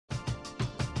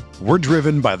We're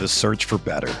driven by the search for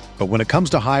better. But when it comes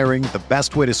to hiring, the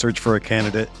best way to search for a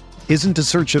candidate isn't to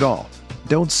search at all.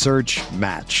 Don't search,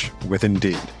 match with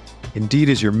Indeed. Indeed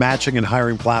is your matching and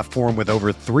hiring platform with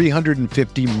over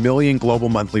 350 million global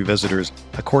monthly visitors,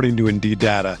 according to Indeed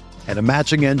data, and a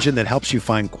matching engine that helps you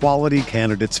find quality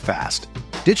candidates fast.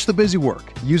 Ditch the busy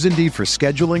work. Use Indeed for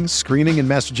scheduling, screening, and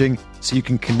messaging so you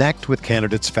can connect with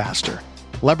candidates faster.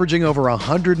 Leveraging over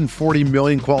 140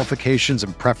 million qualifications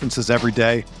and preferences every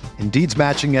day, Indeed's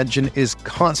matching engine is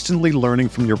constantly learning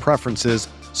from your preferences,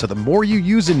 so the more you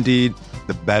use Indeed,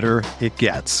 the better it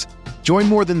gets. Join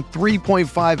more than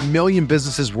 3.5 million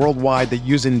businesses worldwide that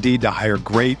use Indeed to hire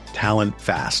great talent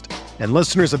fast. And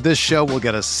listeners of this show will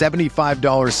get a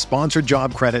 $75 sponsored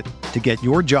job credit to get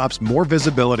your jobs more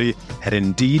visibility at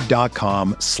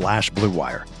Indeed.com/Blue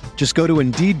Wire. Just go to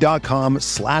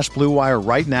Indeed.com/Blue Wire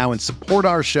right now and support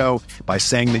our show by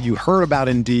saying that you heard about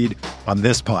Indeed on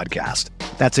this podcast.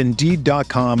 That's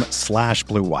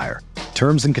Indeed.com/Blue Wire.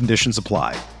 Terms and conditions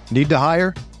apply. Need to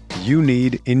hire? You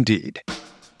need Indeed.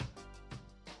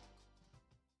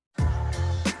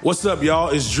 What's up, y'all?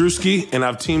 It's Drewski, and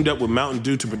I've teamed up with Mountain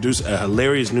Dew to produce a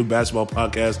hilarious new basketball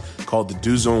podcast called The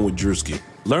Dew Zone with Drewski.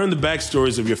 Learn the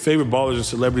backstories of your favorite ballers and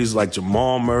celebrities like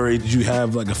Jamal Murray. Did you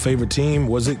have like a favorite team?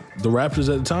 Was it the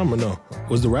Raptors at the time or no?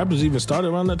 Was the Raptors even started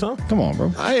around that time? Come on,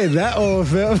 bro. I ain't that old,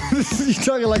 fam. You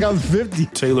talking like I'm 50.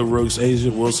 Taylor Rooks, Asia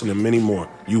Wilson, and many more.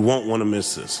 You won't want to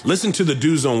miss this. Listen to The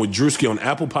Dew Zone with Drewski on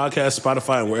Apple Podcasts,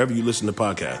 Spotify, and wherever you listen to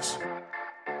podcasts.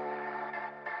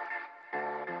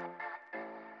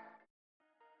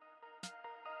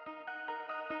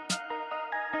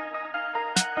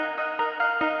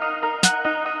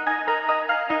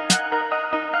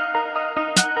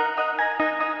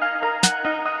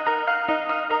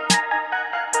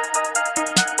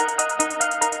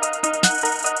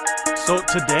 So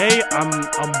today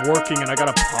I'm working and I got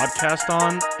a podcast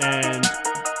on, and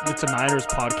it's a Niners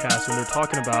podcast, and they're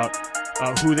talking about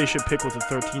who they should pick with the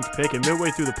 13th pick. And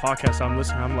midway through the podcast, I'm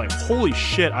listening. I'm like, holy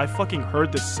shit! I fucking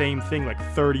heard the same thing like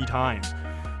 30 times.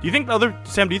 Do you think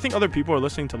Sam? Do you think other people are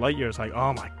listening to Light Years? Like,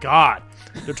 oh my god,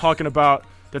 they're talking about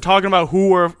who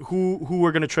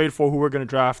we're gonna trade for, who we're gonna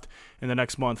draft in the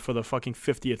next month for the fucking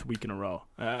 50th week in a row.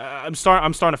 I'm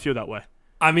starting to feel that way.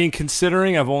 I mean,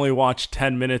 considering I've only watched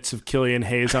 10 minutes of Killian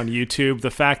Hayes on YouTube,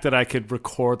 the fact that I could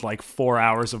record like 4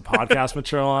 hours of podcast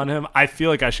material on him, I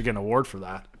feel like I should get an award for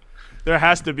that. There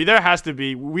has to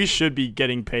be. We should be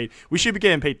getting paid. We should be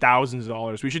getting paid thousands of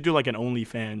dollars. We should do like an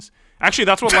OnlyFans. Actually,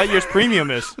 that's what Light Years Premium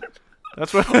is.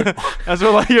 That's what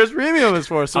Light Years Premium is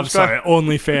for. I'm sorry, Subscribe.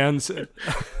 OnlyFans.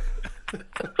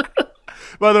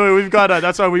 By the way, we've got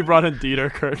that's why we brought in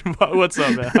Dieter Kurtenbach. What's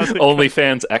up, man?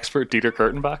 OnlyFans expert Dieter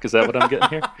Kurtenbach. Is that what I'm getting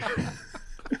here?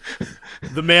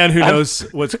 The man who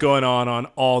knows what's going on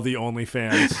all the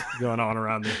OnlyFans going on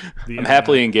around the I'm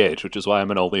happily engaged, which is why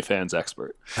I'm an OnlyFans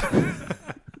expert.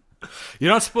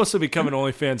 You're not supposed to become an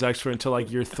OnlyFans expert until like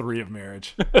year 3 of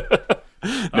marriage.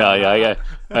 I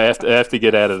have to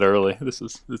get at it early.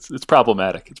 It's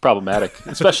problematic. It's problematic,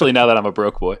 especially now that I'm a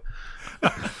broke boy.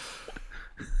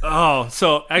 Oh,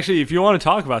 so actually, if you want to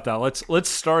talk about that, let's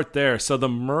start there. So the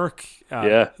Merc,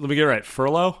 let me get it right,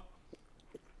 furlough.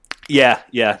 Yeah,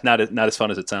 not as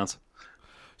fun as it sounds.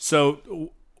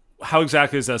 So, how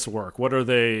exactly does this work? What are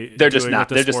they? They're doing just not.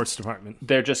 With the sports department.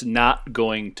 They're just not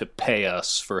going to pay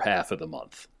us for half of the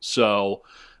month. So,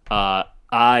 I,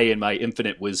 in my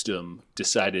infinite wisdom,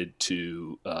 decided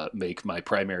to make my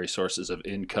primary sources of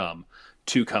income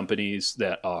 2 companies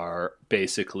that are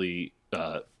basically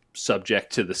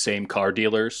subject to the same car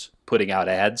dealers putting out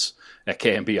ads at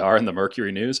KMBR and the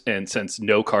Mercury News. And since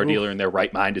no car dealer in their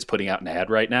right mind is putting out an ad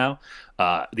right now,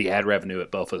 the ad revenue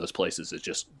at both of those places is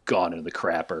just gone into the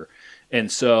crapper. And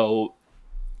so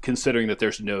considering that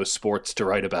there's no sports to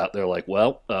write about, they're like,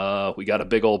 well, we got a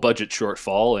big old budget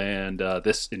shortfall, and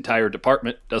this entire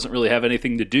department doesn't really have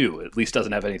anything to do, at least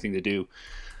doesn't have anything to do,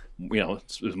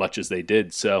 as much as they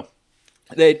did. So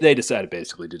They decided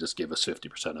basically to just give us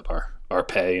 50% of our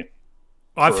pay.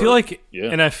 I feel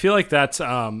like that's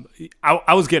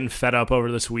I was getting fed up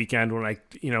over this weekend when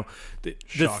the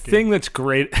thing that's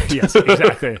great. Yes,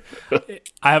 exactly.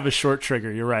 I have a short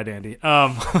trigger. You're right, Andy.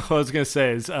 What I was gonna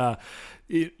say is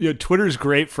Twitter's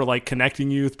great for like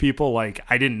connecting you with people. Like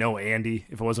I didn't know Andy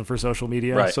if it wasn't for social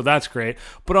media, right. So that's great.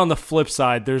 But on the flip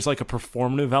side, there's like a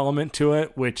performative element to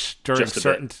it, which during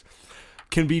certain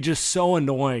can be just so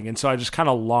annoying. And so I just kind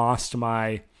of lost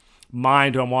my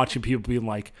mind when I'm watching people being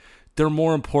like, there are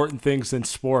more important things than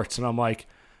sports. And I'm like,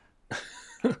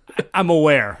 I'm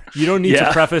aware. You don't need to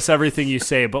preface everything you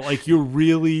say, but like you're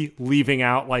really leaving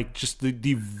out like just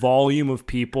the volume of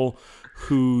people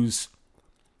whose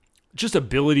just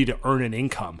ability to earn an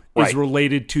income is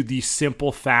related to the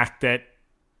simple fact that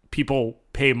people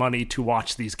pay money to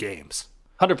watch these games.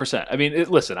 100%. I mean,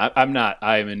 listen, I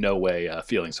am in no way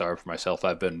feeling sorry for myself.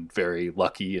 I've been very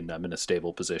lucky and I'm in a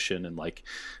stable position. And like,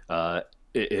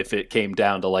 if it came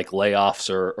down to like layoffs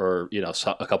or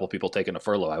a couple people taking a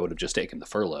furlough, I would have just taken the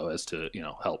furlough as to,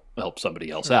 help somebody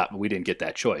else out. We didn't get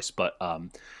that choice. But,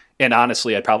 and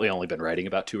honestly, I'd probably only been writing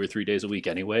about 2 or 3 days a week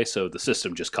anyway. So the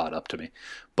system just caught up to me.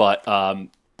 But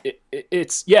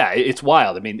it's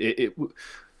wild. I mean,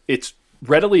 it's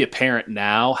readily apparent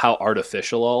now how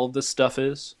artificial all of this stuff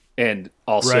is, and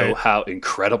also how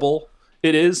incredible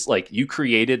it is. Like, you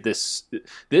created this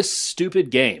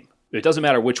stupid game. It doesn't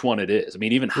matter which one it is. I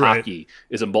mean, even hockey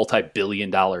is a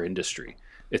multi-billion-dollar industry.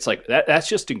 It's like that's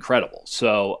just incredible.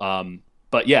 So,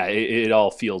 but yeah, it all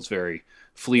feels very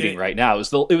fleeting right now.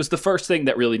 It was the first thing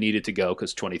that really needed to go,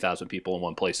 because 20,000 people in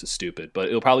one place is stupid, but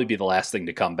it'll probably be the last thing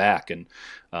to come back. And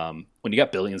when you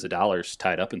got billions of dollars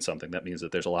tied up in something, that means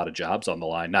that there's a lot of jobs on the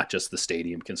line, not just the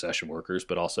stadium concession workers,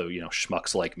 but also,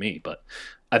 schmucks like me. But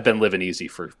I've been living easy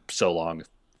for so long.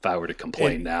 If I were to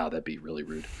complain now, that'd be really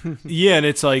rude. Yeah. And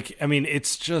it's like, I mean,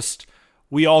 it's just,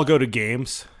 we all go to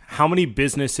games. How many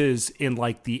businesses in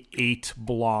like the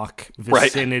 8-block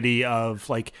vicinity of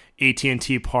like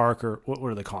AT&T Park, or what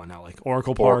are they calling now? Like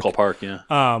Oracle Park? Oracle Park, yeah.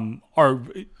 Are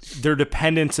their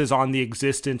dependence is on the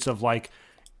existence of like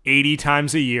 80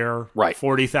 times a year,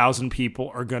 40,000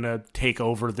 people are going to take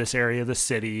over this area of the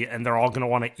city, and they're all going to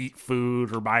want to eat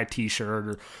food or buy a t-shirt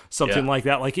or something like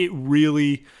that. Like, it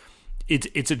really,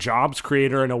 it's a jobs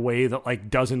creator in a way that like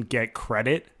doesn't get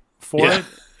credit for it.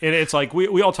 And it's like,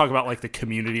 we all talk about like the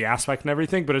community aspect and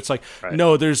everything, but it's like,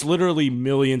 no, there's literally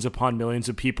millions upon millions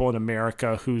of people in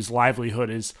America whose livelihood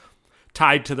is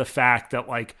tied to the fact that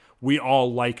like we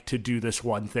all like to do this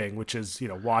one thing, which is,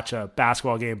 watch a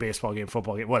basketball game, baseball game,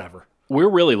 football game, whatever. We're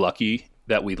really lucky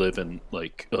that we live in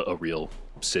like a real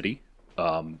city.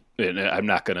 And I'm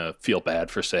not going to feel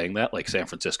bad for saying that. Like, San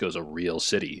Francisco is a real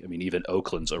city. I mean, even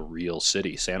Oakland's a real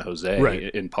city. San Jose,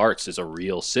 in parts, is a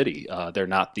real city. They're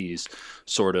not these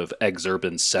sort of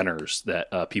exurban centers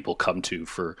that people come to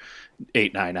for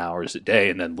 8-9 hours a day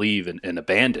and then leave and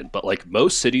abandon. But like,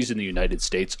 most cities in the United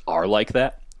States are like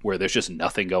that, where there's just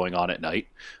nothing going on at night.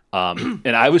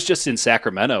 And I was just in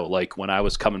Sacramento, like when I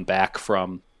was coming back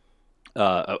from,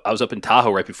 I was up in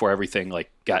Tahoe right before everything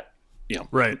like got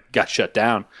shut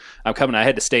down. I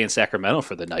had to stay in Sacramento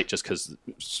for the night just because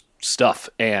stuff.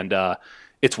 And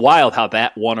it's wild how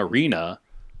that one arena,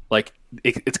 like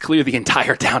it's clear the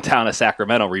entire downtown of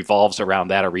Sacramento revolves around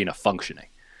that arena functioning.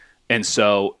 And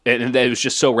so, and it was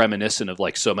just so reminiscent of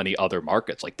like so many other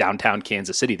markets, like downtown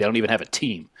Kansas City. They don't even have a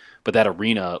team, but that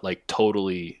arena like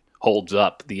totally holds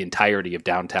up the entirety of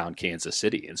downtown Kansas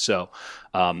City. And so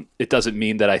it doesn't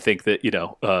mean that I think that,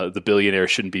 the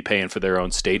billionaires shouldn't be paying for their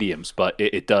own stadiums, but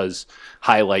it does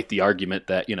highlight the argument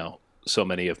that, so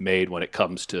many have made when it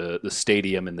comes to the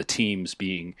stadium and the teams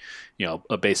being,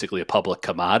 basically a public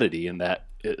commodity, and that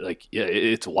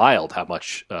it's wild how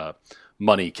much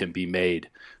money can be made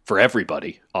for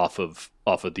everybody off of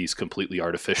these completely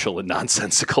artificial and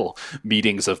nonsensical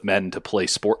meetings of men to play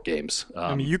sport games.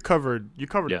 I mean, you covered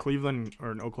Cleveland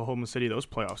or in Oklahoma City, those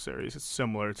playoff series. It's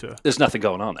similar to. There's nothing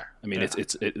going on there. I mean,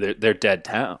 they're dead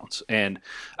towns. And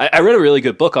I read a really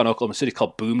good book on Oklahoma City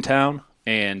called Boomtown,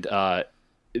 and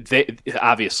they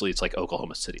obviously it's like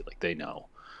Oklahoma City, like they know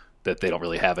that they don't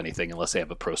really have anything unless they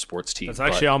have a pro sports team. That's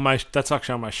actually on my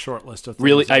short list of things.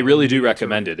 Really, I really do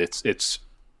recommend it. It's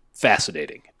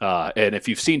fascinating. And if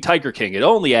you've seen Tiger King, it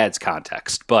only adds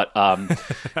context, but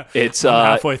it's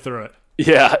halfway through it.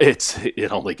 Yeah,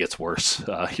 it only gets worse.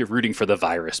 You're rooting for the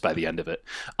virus by the end of it.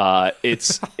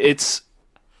 It's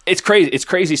crazy. It's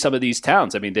crazy. Some of these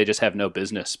towns, I mean, they just have no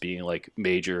business being like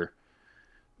major,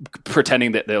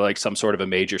 pretending that they're like some sort of a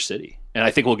major city. And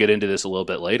I think we'll get into this a little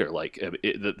bit later. Like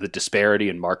the disparity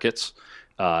in markets,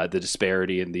 the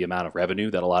disparity in the amount of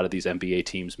revenue that a lot of these NBA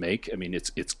teams make. I mean,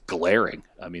 it's glaring.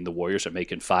 I mean, the Warriors are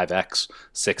making 5x,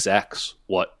 6x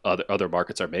what other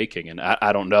markets are making. And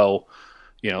I don't know,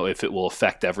 if it will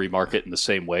affect every market in the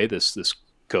same way, this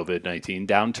COVID-19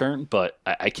 downturn, but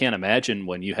I can't imagine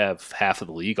when you have half of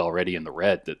the league already in the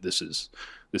red that this is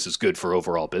good for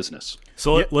overall business.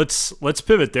 So let's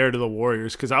pivot there to the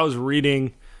Warriors, because I was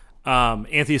reading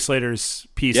Anthony Slater's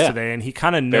piece today, and he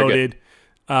kind of noted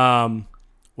the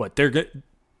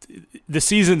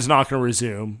season's not going to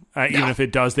resume. Even if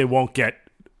it does, they won't get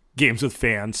games with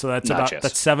fans. So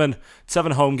that's seven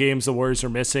home games the Warriors are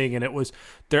missing, and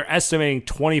they're estimating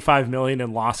 $25 million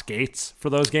in lost gates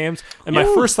for those games. And my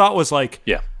first thought was like,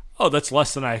 oh, that's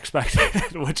less than I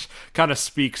expected, which kind of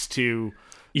speaks to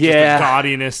the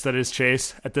gaudiness that is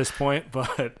Chase at this point.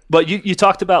 But you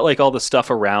talked about like all the stuff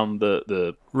around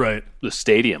the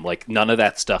stadium. Like none of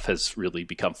that stuff has really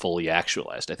become fully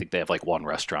actualized. I think they have like one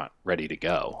restaurant ready to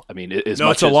go. I mean, it's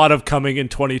a lot of coming in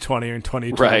 2020 and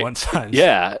 2021 signs.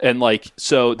 Yeah, and like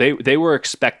so they were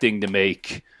expecting to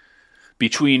make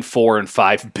between $4 and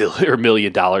 $5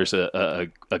 million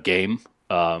a game.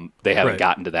 They haven't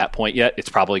gotten to that point yet. It's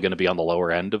probably going to be on the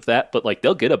lower end of that, but like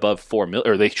they'll get above 4 million,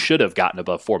 or they should have gotten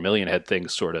above 4 million had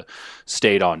things sort of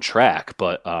stayed on track.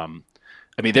 But I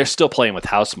mean, they're still playing with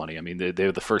house money. I mean,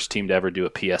 they're the first team to ever do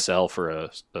a PSL for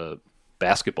a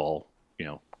basketball,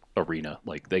 arena.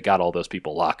 Like they got all those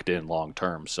people locked in long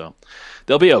term, so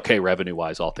they'll be okay revenue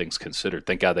wise, all things considered.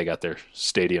 Thank God they got their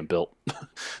stadium built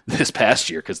this past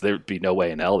year, because there'd be no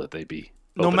way in hell that they'd be.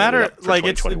 No matter, like,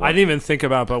 I didn't even think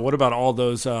about, but what about all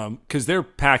those, because they're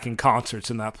packing concerts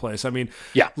in that place. I mean,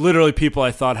 literally people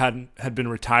I thought had been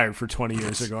retired for 20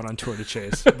 years are going on tour to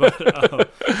Chase. But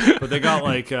they got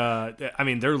like, I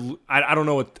mean, I don't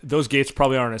know what, those gates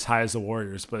probably aren't as high as the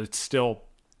Warriors, but it's still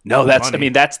that's money. I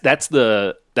mean, that's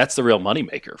the real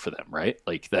moneymaker for them, right?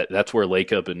 Like that's where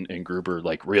Lacob and Gruber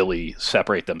like really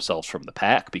separate themselves from the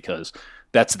pack, because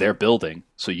that's their building.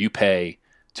 So you pay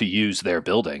to use their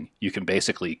building. You can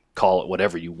basically call it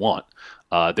whatever you want.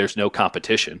 There's no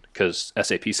competition, because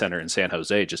SAP Center in San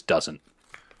Jose just doesn't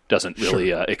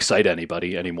really excite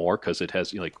anybody anymore, because it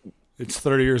has it's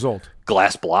 30 years old.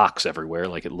 Glass blocks everywhere.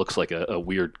 Like it looks like a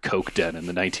weird Coke den in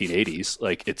the 1980s.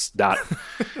 Like it's not.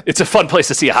 It's a fun place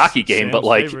to see a hockey game, but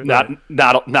like not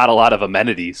a lot of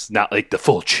amenities. Not like the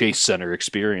full Chase Center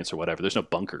experience or whatever. There's no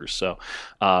bunkers, so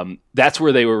that's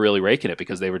where they were really raking it,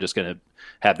 because they were just going to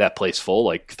have that place full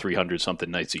like 300 something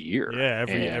nights a year. Yeah,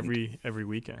 every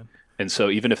weekend. And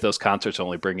so even if those concerts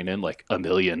only bringing in like $1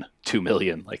 million, $2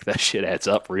 million, like that shit adds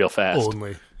up real fast.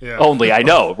 Only, I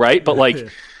know, right? But like.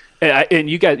 And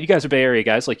you guys are Bay Area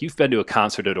guys. Like, you've been to a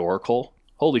concert at Oracle.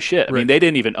 Holy shit. I mean, they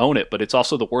didn't even own it, but it's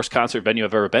also the worst concert venue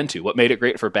I've ever been to. What made it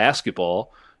great for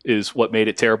basketball is what made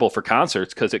it terrible for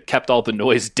concerts, because it kept all the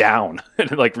noise down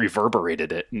and it like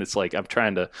reverberated it. And it's like, I'm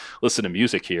trying to listen to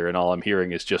music here, and all I'm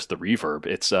hearing is just the reverb.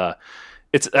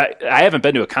 I haven't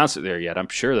been to a concert there yet. I'm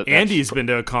sure that Andy's been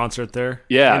to a concert there.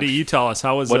 Yeah. Andy, you tell us,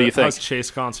 what do you think? How's Chase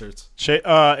concerts?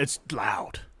 It's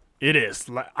loud. It is.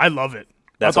 I love it.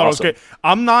 That's I thought awesome. It was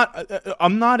great.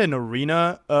 I'm not an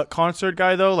arena concert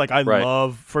guy though. Like I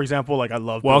love, for example, like I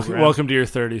love. Welcome to your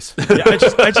 30s.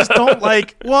 Yeah, I just don't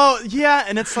like. Well, yeah,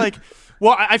 and it's like,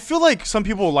 well, I feel like some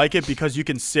people like it because you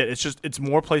can sit. It's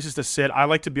more places to sit. I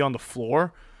like to be on the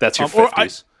floor. That's your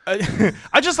 50s.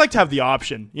 I just like to have the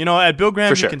option. At Bill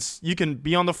Graham, sure. you can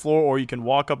be on the floor, or you can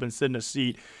walk up and sit in a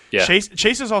seat. Yeah.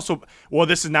 Chase is also, well,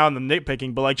 this is now in the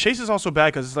nitpicking, but like Chase is also bad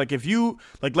because it's like, if you,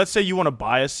 like, let's say you want to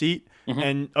buy a seat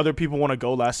and other people want to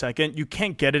go last second, you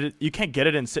can't get it. You can't get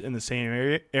it and sit in the same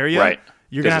area. Right.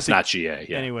 You're gonna have it's not GA.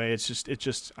 Yeah. Anyway, I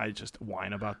just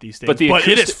whine about these things. But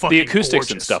it is fucking the acoustics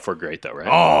gorgeous. and stuff were great though, right?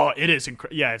 Oh, it is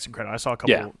incredible. It's incredible. I saw a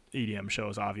couple EDM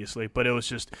shows, obviously, but it was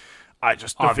just,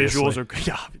 visuals are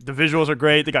the visuals are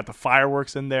great. They got the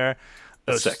fireworks in there.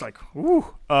 It's just like, woo.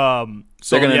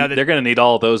 They're gonna need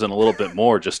all of those and a little bit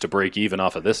more just to break even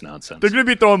off of this nonsense. They're gonna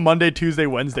be throwing Monday, Tuesday,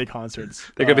 Wednesday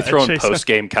concerts. They're gonna be throwing post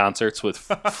game concerts with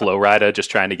Flo Rida,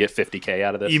 just trying to get $50K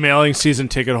out of this. Emailing season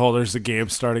ticket holders the game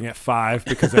starting at 5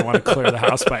 because they want to clear the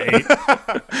house by 8.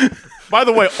 By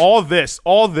the way, all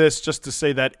this just to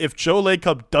say that if Joe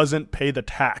Lacob doesn't pay the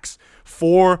tax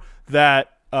for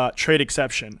that trade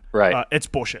exception, right, it's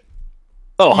bullshit.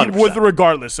 Oh, 100%.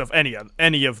 Regardless of any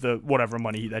of the whatever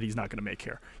money that he's not going to make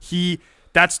here,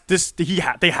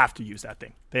 they have to use that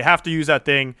thing. They have to use that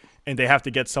thing, and they have to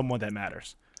get someone that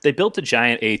matters. They built a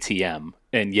giant ATM,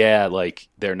 and like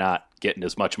they're not getting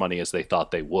as much money as they thought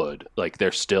they would. Like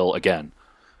they're still, again,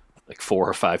 like 4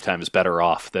 or 5 times better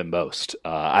off than most.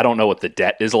 I don't know what the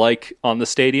debt is like on the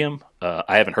stadium.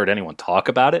 I haven't heard anyone talk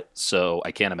about it, so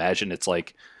I can't imagine it's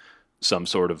like some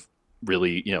sort of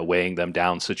really, weighing them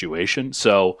down situation.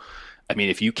 So, I mean,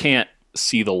 if you can't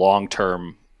see the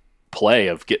long-term play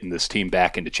of getting this team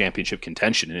back into championship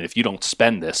contention, and if you don't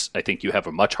spend this, I think you have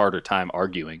a much harder time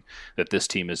arguing that this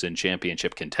team is in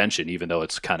championship contention, even though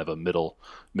it's kind of a middle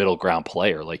ground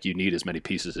player. Like, you need as many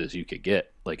pieces as you could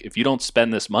get. Like, if you don't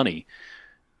spend this money,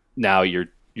 now you're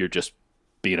just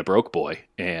being a broke boy.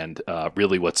 And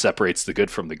really what separates the good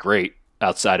from the great,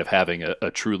 outside of having a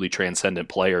truly transcendent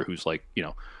player who's like,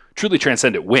 truly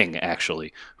transcendent wing,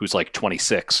 actually, who's like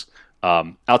 26.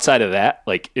 Outside of that,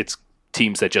 like, it's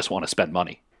teams that just want to spend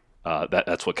money.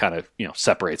 That's what kind of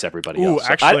separates everybody else.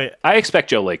 So actually, I expect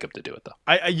Joe Lacob to do it though.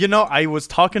 I was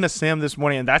talking to Sam this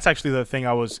morning, and that's actually the thing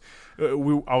I was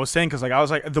saying, because I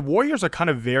was like, the Warriors are kind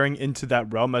of veering into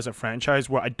that realm as a franchise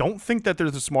where I don't think that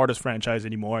they're the smartest franchise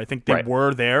anymore. I think they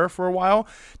were there for a while.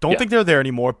 Don't think they're there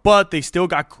anymore, but they still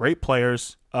got great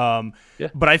players. But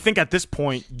I think at this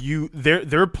point,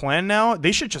 their plan now,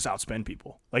 they should just outspend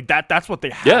people. Like that's what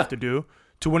they have to do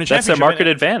to win a championship. That's their market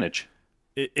advantage.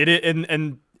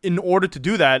 And in order to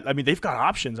do that, I mean, they've got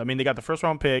options. I mean, they got the first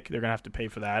round pick. They're gonna have to pay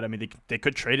for that. I mean, they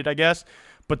could trade it, I guess.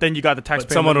 But then you got the tax.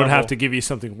 Someone would have to give you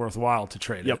something worthwhile to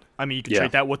trade it. I mean, you could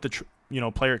trade that with the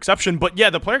player exception. But yeah,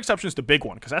 the player exception is the big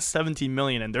one, because that's $17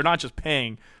 million, and they're not just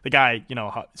paying the guy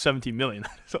 $17 million.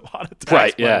 That's a lot of tax.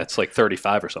 Right? Yeah, it's like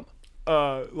 35 or something.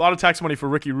 A lot of tax money for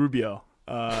Ricky Rubio.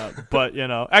 But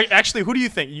actually, who do you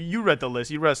think? You read the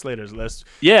list. You read Slater's list.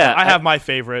 Yeah, I have my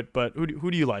favorite, but who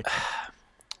do you like?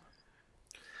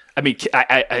 I mean,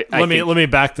 let me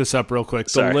back this up real quick.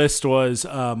 Sorry. The list was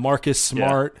Marcus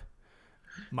Smart,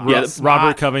 Yes.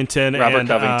 Robert Covington,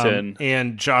 Covington,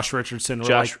 and Josh Richardson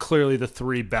were clearly the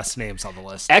three best names on the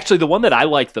list. Actually, the one that I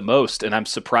liked the most, and I'm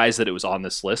surprised that it was on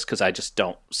this list because I just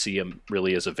don't see him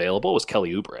really as available, was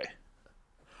Kelly Oubre.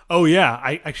 Oh yeah,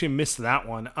 I actually missed that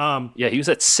one. Yeah, he was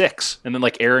at 6, and then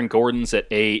Aaron Gordon's at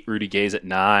 8, Rudy Gay's at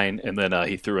 9, and then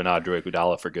he threw in Andre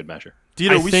Iguodala for good measure.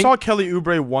 We saw Kelly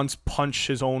Oubre once punch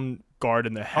his own guard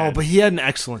in the head. Oh, but he had an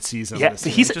excellent season. Yeah,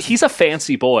 he's a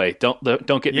fancy boy. Don't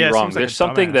get me wrong. There's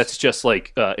something that's just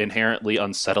inherently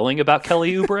unsettling about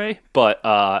Kelly Oubre, but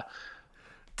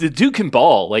the dude can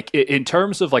ball. In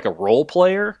terms of a role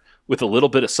player with a little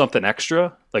bit of something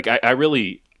extra. I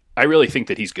really think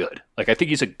that he's good. I think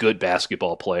he's a good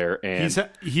basketball player, and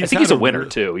I think he's a winner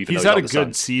too. Even he's though had a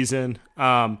good season.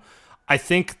 I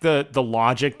think the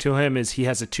logic to him is he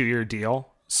has a 2-year deal.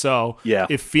 So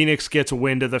if Phoenix gets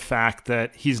wind of the fact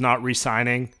that he's not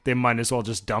re-signing, they might as well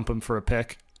just dump him for a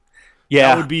pick. Yeah,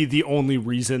 that would be the only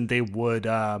reason they would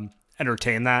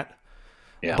entertain that.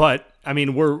 Yeah, but I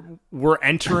mean, we're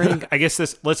entering. I guess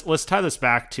let's tie this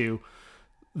back to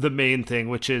the main thing,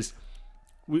 which is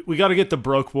we got to get the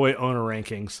broke boy owner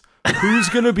rankings. Who's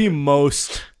going to be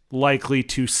most likely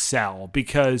to sell?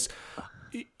 Because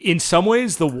in some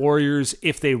ways, the Warriors,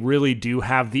 if they really do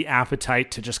have the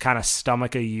appetite to just kind of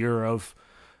stomach a year of,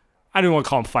 I don't want to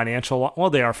call them financial. Well,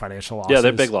 they are financial losses. Yeah,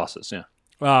 they're big losses.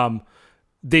 Yeah.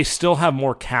 They still have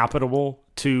more capital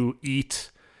to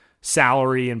eat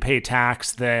salary and pay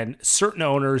tax than certain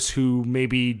owners who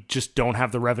maybe just don't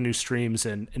have the revenue streams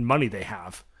and money they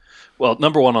have. Well,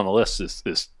 number one on the list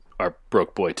is our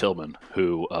broke boy Tillman,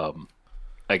 who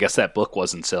I guess that book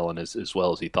wasn't selling as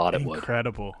well as he thought it would.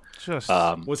 Incredible.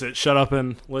 Was it Shut Up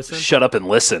and Listen? Shut Up and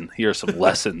Listen. Here are some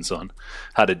lessons on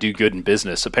how to do good in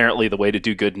business. Apparently, the way to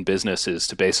do good in business is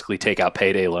to basically take out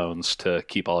payday loans to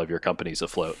keep all of your companies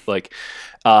afloat.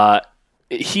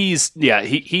 He's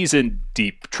in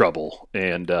deep trouble,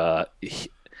 and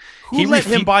who let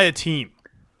him buy a team?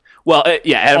 Well,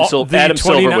 Adam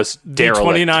Silver was derelict. The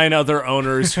 29 other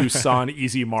owners who saw an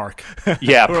easy mark.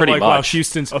 Yeah, pretty much. Wow,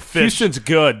 Houston's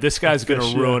good. This guy's going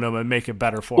to ruin them and make it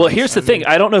better for us. Well, here's the thing.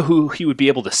 I don't know who he would be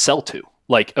able to sell to.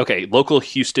 Local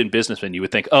Houston businessmen, you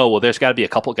would think, there's got to be a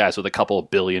couple guys with a couple of $1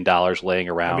 billion laying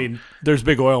around. I mean, there's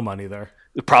big oil money there.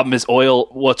 The problem is oil.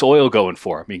 What's oil going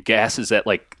for? I mean, gas is at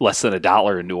less than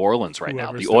 $1 in New Orleans right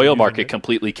now. The oil market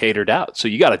completely catered out. So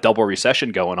you got a double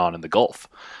recession going on in the Gulf.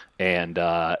 And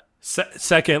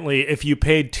secondly, if you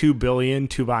paid $2 billion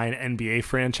to buy an NBA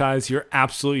franchise, you're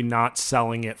absolutely not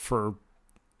selling it for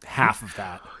half of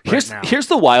that. Here's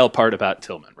the wild part about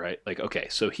Tillman, right?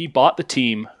 So he bought the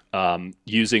team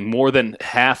using more than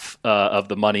half of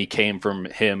the money came from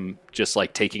him just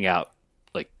taking out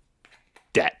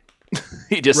debt.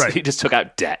 He just took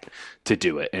out debt to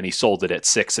do it, and he sold it at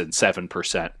 6% and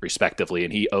 7% respectively,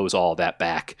 and he owes all that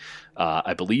back,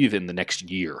 I believe, in the next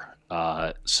year.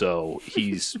 So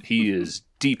he is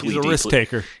deeply He's a risk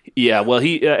taker. Yeah, well,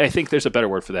 I think there's a better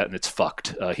word for that, and it's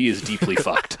fucked. He is deeply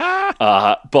fucked.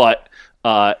 But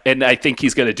and I think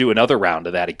he's going to do another round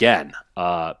of that again.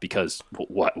 Because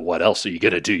what else are you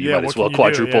going to do? You might as well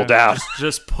quadruple down.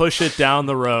 Just push it down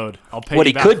the road. I'll pay what you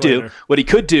he back could later. do. What he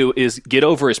could do is get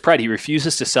over his pride. He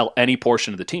refuses to sell any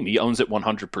portion of the team. He owns it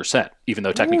 100%, even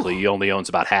though technically he only owns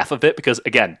about half of it because,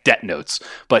 again, debt notes.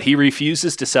 But he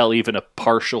refuses to sell even a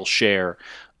partial share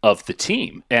of the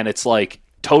team, and it's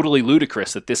totally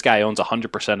ludicrous that this guy owns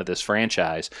 100% of this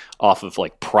franchise off of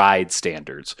pride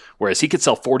standards, whereas he could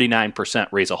sell 49%,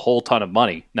 raise a whole ton of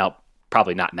money. Now,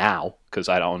 probably not now, because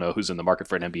I don't know who's in the market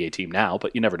for an NBA team now,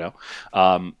 but you never know.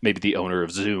 Maybe the owner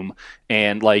of Zoom.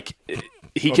 And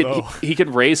he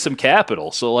could raise some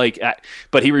capital. So like,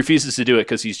 but he refuses to do it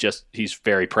because he's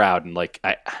very proud. And like,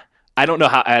 I don't know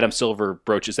how Adam Silver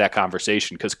broaches that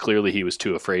conversation because clearly he was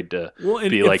too afraid to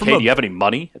be like, hey, do you have any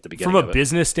money at the beginning From a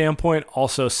business standpoint,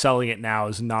 also selling it now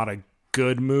is not a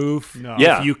good move. No.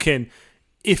 Yeah.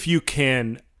 If you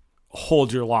can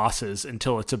hold your losses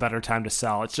until it's a better time to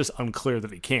sell, it's just unclear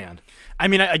that he can. I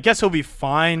mean, I guess he'll be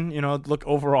fine, look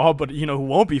overall, but who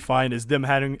won't be fine is them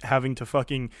having to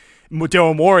fucking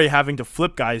Daryl Morey having to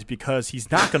flip guys because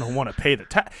he's not going to want to pay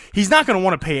he's not going to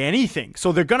want to pay anything.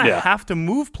 So they're going to have to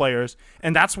move players,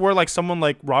 and that's where like someone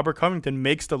like Robert Covington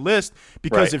makes the list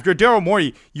because if you're Daryl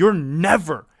Morey, you're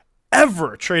never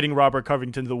ever trading Robert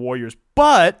Covington to the Warriors.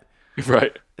 But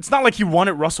it's not like he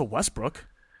wanted Russell Westbrook.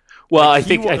 Well, I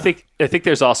think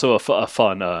there's also a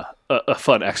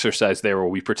fun exercise there where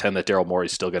we pretend that Daryl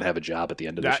Morey's still going to have a job at the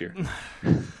end of this year.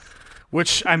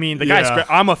 Which, I mean, the guy's great.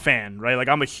 I'm a fan, right? Like,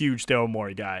 I'm a huge Daryl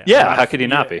Morey guy. Yeah, how could he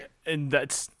not be? And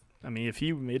that's, I mean, if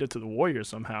he made it to the Warriors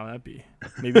somehow, that'd be,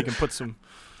 maybe he can put some,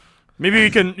 maybe he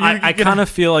can. I kind of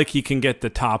feel like he can get the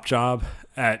top job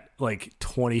at like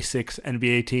 26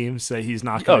 NBA teams that he's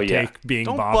not going to take being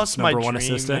Don't Bob's bust number my one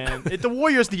dream, assistant. Man. The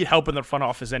Warriors need help in the front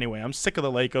office anyway. I'm sick of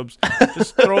the Lakers.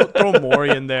 Just throw Morey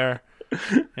in there.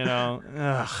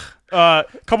 A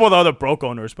couple of the other broke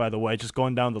owners, by the way, just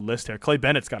going down the list here. Clay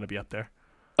Bennett's got to be up there.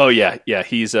 Oh yeah,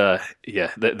 he's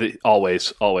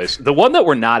always. The one that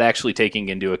we're not actually taking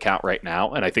into account right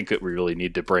now, and I think that we really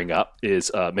need to bring up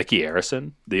is Mickey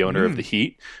Arison, the owner of the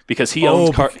Heat, because he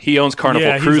owns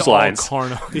Carnival Cruise Lines.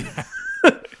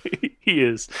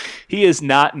 He is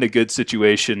not in a good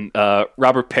situation.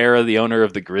 Robert Parra, the owner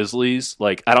of the Grizzlies,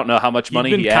 like I don't know how much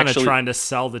money he actually trying to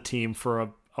sell the team for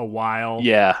a while.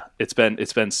 Yeah, it's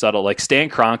been subtle. Like Stan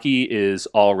Kroenke is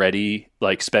already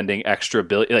like spending extra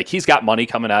billion. Like he's got money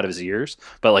coming out of his ears,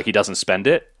 but like he doesn't spend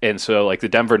it. And so like the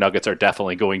Denver Nuggets are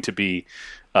definitely going to be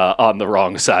on the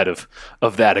wrong side of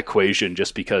that equation,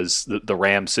 just because the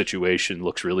Rams situation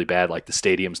looks really bad. Like the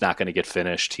stadium's not going to get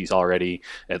finished. He's already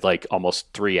at like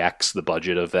almost 3x the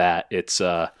budget of that. It's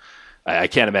I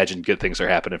can't imagine good things are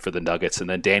happening for the Nuggets. And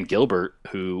then Dan Gilbert,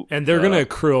 and they're going to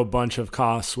accrue a bunch of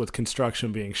costs with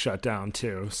construction being shut down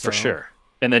too. So. For sure.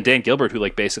 And then Dan Gilbert, who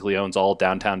like basically owns all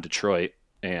downtown Detroit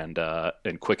and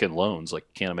Quicken Loans,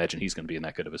 like can't imagine he's going to be in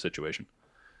that good of a situation.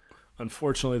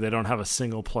 Unfortunately, they don't have a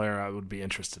single player I would be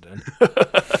interested in.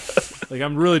 Like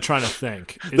I'm really trying to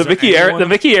think. The Mickey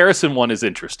Arison one is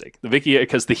interesting.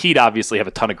 Because the Heat obviously have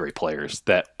a ton of great players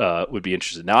that would be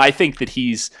interested. Now I think that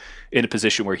he's in a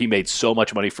position where he made so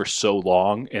much money for so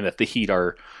long, and that the Heat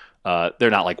are they're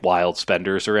not like wild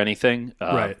spenders or anything.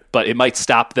 Right. But it might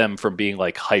stop them from being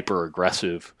like hyper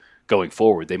aggressive going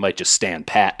forward. They might just stand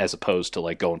pat as opposed to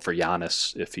like going for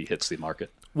Giannis if he hits the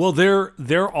market. Well,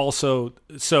 they're also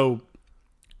so.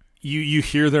 You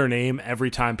hear their name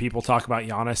every time people talk about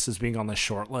Giannis as being on the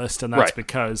short list, and that's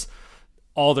because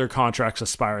all their contracts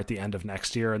expire at the end of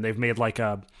next year, and they've made like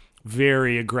a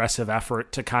very aggressive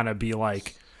effort to kind of be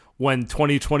like, when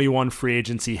 2021 free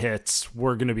agency hits,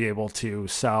 we're going to be able to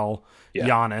sell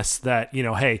Giannis. That,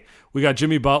 hey, we got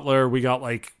Jimmy Butler, we got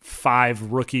like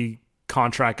 5 rookie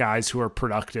contract guys who are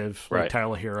productive, like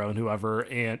Tyler Hero and whoever,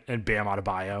 and Bam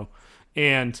Adebayo,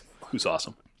 and who's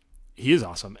awesome. He is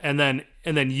awesome. And then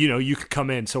you could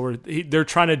come in. So they're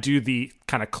trying to do the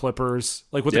kind of Clippers,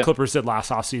 like what the Clippers did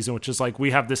last offseason, which is like, we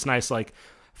have this nice like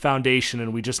foundation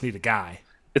and we just need a guy.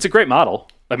 It's a great model.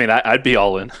 I mean, I'd be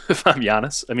all in if I'm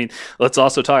Giannis. I mean, let's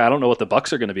also talk. I don't know what the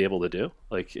Bucks are going to be able to do.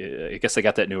 Like, I guess they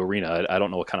got that new arena. I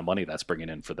don't know what kind of money that's bringing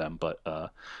in for them, but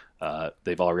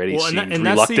they've already seemed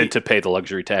reluctant to pay the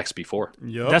luxury tax before.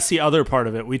 Yep. That's the other part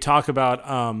of it. We talk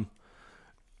about,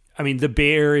 the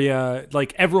Bay Area,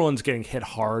 like everyone's getting hit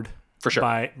hard for sure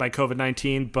by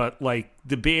COVID-19, but like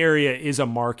the Bay Area is a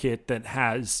market that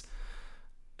has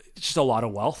just a lot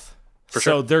of wealth.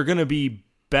 So they're going to be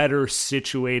better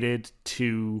situated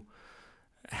to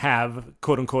have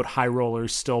quote unquote high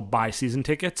rollers still buy season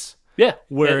tickets. Yeah.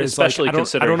 Whereas especially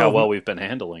considering how well we've been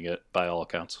handling it by all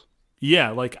accounts. Yeah.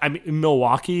 Like in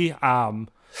Milwaukee,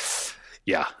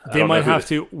 they might have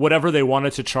to, whatever they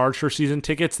wanted to charge for season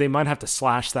tickets, they might have to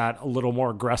slash that a little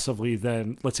more aggressively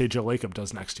than, let's say, Joe Lacob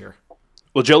does next year.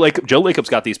 Well, Joe Lacob's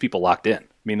got these people locked in.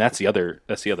 I mean, that's the other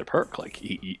perk. Like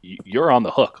you're on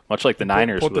the hook, much like the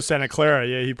Niners. Pulled the Santa Clara.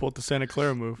 Yeah, he pulled the Santa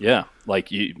Clara move. Yeah, like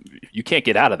you can't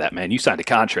get out of that, man. You signed a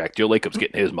contract. Joe Lacob's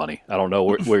getting his money. I don't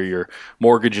know where your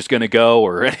mortgage is going to go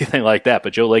or anything like that,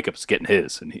 but Joe Lacob's getting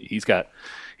his, and he's got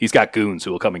goons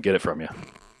who will come and get it from you.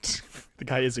 The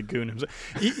guy is a goon himself.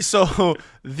 So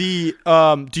do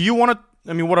you want to?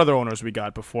 I mean, what other owners we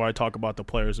got before I talk about the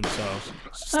players themselves?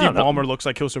 Steve Ballmer looks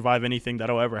like he'll survive anything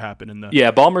that'll ever happen in the.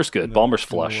 Yeah, Ballmer's good. Ballmer's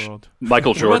flush.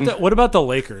 Michael Jordan. What about the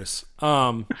Lakers?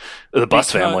 The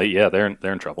Buss family. Yeah, they're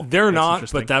in trouble. They're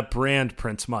not, but that brand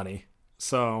prints money.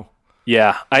 So.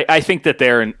 Yeah, I think that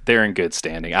they're in good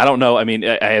standing. I don't know. I mean,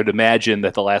 I would imagine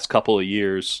that the last couple of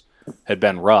years had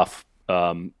been rough.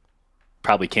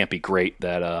 Probably can't be great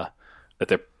that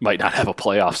they might not have a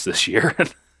playoffs this year.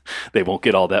 They won't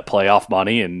get all that playoff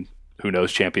money and who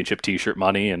knows, championship T-shirt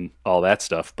money and all that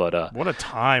stuff. But what a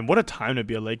time to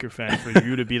be a Laker fan, for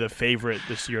you to be the favorite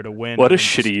this year to win. What a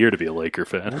shitty year to be a Laker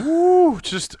fan. Ooh,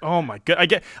 just oh my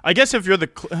god. I guess if you're the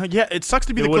it sucks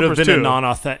to be the Clippers too. It would have been a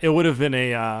non-authentic. It would have been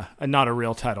a not a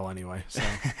real title anyway. So.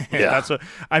 Yeah, that's what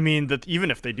I mean. That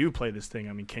even if they do play this thing,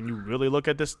 I mean, can you really look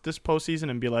at this postseason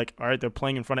and be like, all right, they're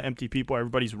playing in front of empty people.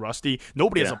 Everybody's rusty.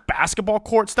 Nobody has a basketball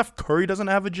court. Steph Curry doesn't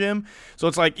have a gym. So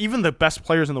it's like even the best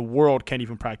players in the world can't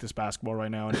even practice basketball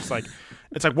right now, and it's like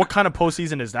what kind of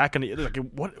postseason is that going to? Like,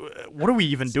 what are we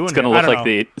even doing? It's going to look like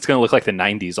it's going to look like the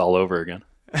 '90s all over again.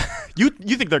 You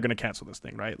think they're going to cancel this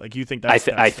thing, right? Like you think that's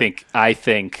I think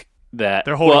that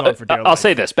they're holding on for dear life. I'll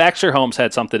say this: Baxter Holmes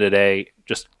had something today,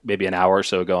 just maybe an hour or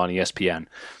so ago on ESPN,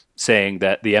 saying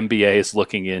that the NBA is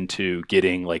looking into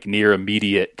getting like near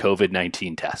immediate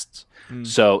COVID-19 tests.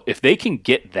 So if they can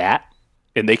get that,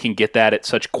 and they can get that at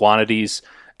such quantities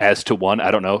as to, one,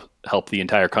 I don't know, help the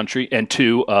entire country, and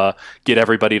two, get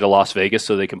everybody to Las Vegas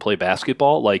so they can play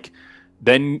basketball, like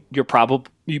then you're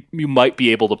you might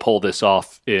be able to pull this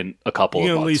off in a couple of months.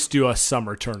 You can at least do a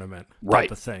summer tournament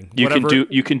type of thing.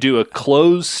 You can do a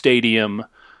closed stadium,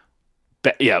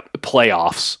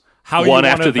 playoffs. How one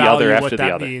after the other after the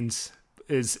other. What that means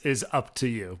is up to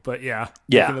you, but you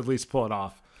can at least pull it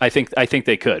off. I think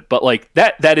they could, but like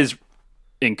that is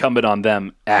incumbent on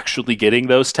them actually getting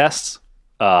those tests.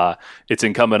 It's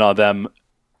incumbent on them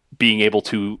being able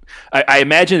to. I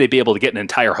imagine they'd be able to get an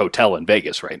entire hotel in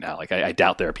Vegas right now. Like I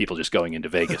doubt there are people just going into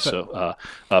Vegas, so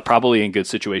probably in good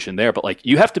situation there. But like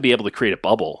you have to be able to create a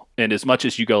bubble. And as much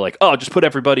as you go like, oh, just put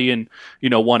everybody in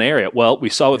one area. Well, we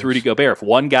saw with Rudy Gobert, if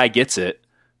one guy gets it,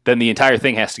 then the entire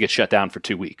thing has to get shut down for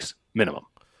 2 weeks minimum.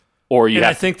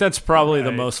 I think that's probably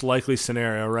the most likely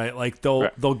scenario, right? Like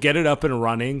they'll get it up and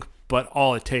running, but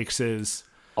all it takes is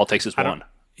one.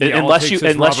 Unless you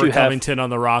have Covington on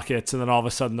the Rockets, and then all of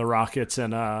a sudden the Rockets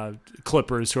and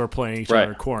Clippers who are playing each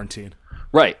other quarantine.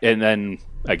 Right, and then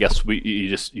I guess you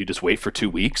just wait for 2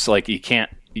 weeks. Like you can't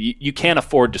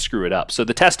afford to screw it up. So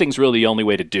the testing's really the only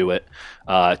way to do it,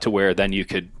 to where then you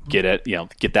could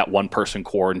get that one person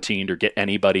quarantined, or get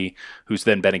anybody who's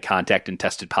then been in contact and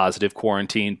tested positive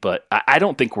quarantined. But I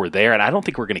don't think we're there, and I don't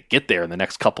think we're going to get there in the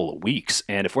next couple of weeks.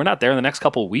 And if we're not there in the next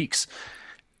couple of weeks,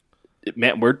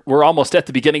 man, we're almost at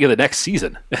the beginning of the next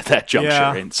season at that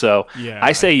juncture. And so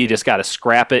I say you just got to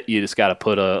scrap it. You just got to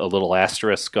put a little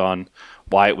asterisk on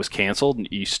why it was canceled, and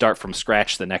you start from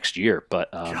scratch the next year. But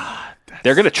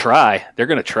they're going to try.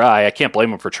 I can't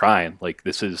blame them for trying. Like,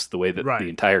 this is the way that the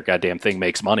entire goddamn thing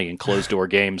makes money, and closed-door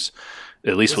games.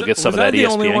 At least we'll get some of that ESPN cash.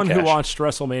 Was that the only one who watched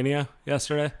WrestleMania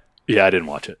yesterday? Yeah, I didn't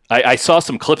watch it. I saw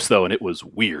some clips, though, and it was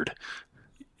weird.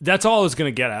 That's all I was going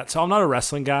to get at. So I'm not a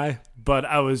wrestling guy, but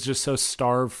I was just so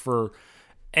starved for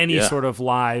any sort of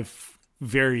live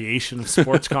variation of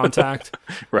sports content.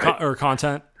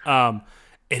 And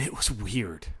it was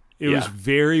weird. It was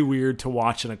very weird to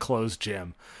watch in a closed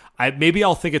gym. Maybe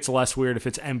I'll think it's less weird if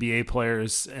it's NBA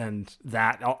players, and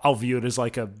that I'll view it as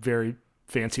like a very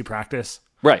fancy practice.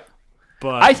 Right.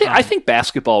 But I think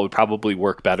basketball would probably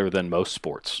work better than most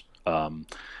sports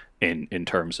in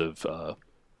terms of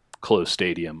closed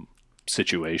stadium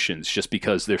situations, just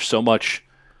because there's so much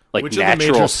like which natural of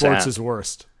the major sound. Sports is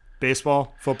worst?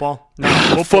 Baseball, football?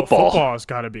 No, football has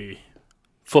got to be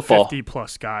 50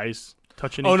 plus guys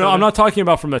touching. Oh each no, other. I'm not talking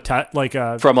about from a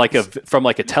from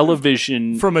a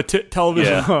television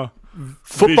television.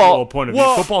 Football point of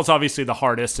view. Football is obviously the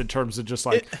hardest in terms of just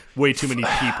like way too many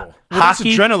people.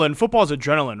 Hockey, adrenaline. Football is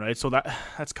adrenaline, right? So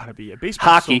that's got to be it. Baseball.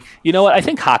 Hockey. You know what? I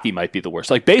think hockey might be the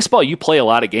worst. Like baseball, you play a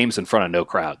lot of games in front of no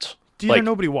crowds.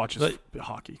 Nobody watches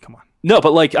hockey. Come on. No,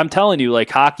 but like I'm telling you, like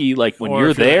hockey, like when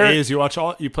you're there,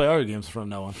 you play all your games from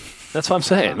no one. That's what I'm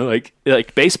saying.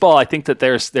 Like baseball, I think that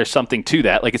there's something to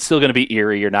that. Like it's still going to be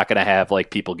eerie. You're not going to have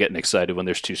like people getting excited when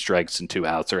there's 2 strikes and 2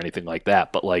 outs or anything like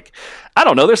that. But like I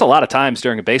don't know. There's a lot of times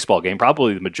during a baseball game,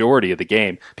 probably the majority of the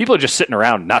game, people are just sitting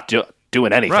around not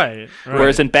doing anything. Right.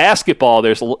 Whereas in basketball,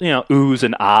 there's oohs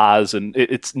and ahs, and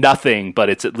it's nothing,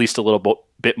 but it's at least a little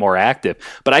bit more active.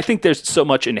 But I think there's so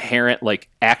much inherent, like,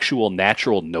 actual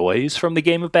natural noise from the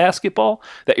game of basketball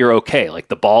that you're okay. Like,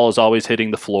 the ball is always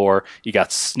hitting the floor. You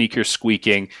got sneakers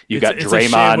squeaking. You got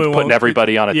Draymond putting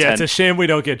everybody on a 10. Yeah, it's a shame we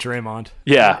don't get Draymond.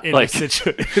 Yeah,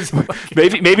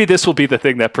 maybe this will be the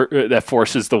thing that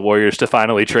forces the Warriors to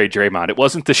finally trade Draymond. It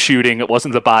wasn't the shooting. It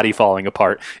wasn't the body falling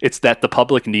apart. It's that the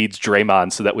public needs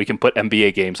Draymond so that we can put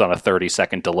NBA games on a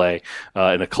 30-second delay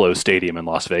in a closed stadium in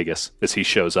Las Vegas as he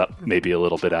shows up maybe a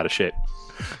little bit out of shape.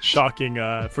 Shocking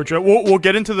for Dre. We'll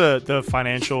get into the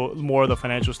financial, more of the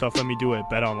financial stuff. Let me do it.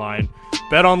 Bet online.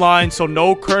 So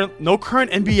no current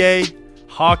NBA,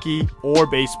 hockey, or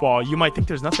baseball. You might think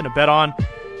there's nothing to bet on.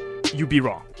 You'd be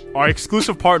wrong. Our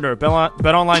exclusive partner,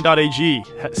 betonline.ag,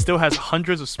 still has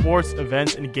hundreds of sports,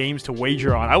 events, and games to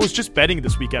wager on. I was just betting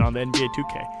this weekend on the NBA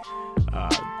 2K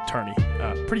tourney.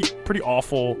 Pretty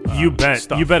awful. You bet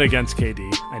stuff. Against KD.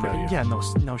 I know you. Yeah, no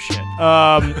shit.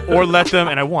 Or let them,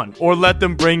 and I won. Or let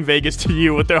them bring Vegas to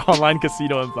you with their online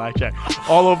casino and blackjack.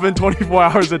 All open 24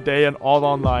 hours a day and all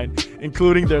online,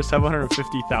 including their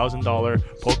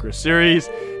 $750,000 poker series.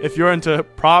 If you're into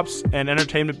props and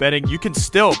entertainment betting, you can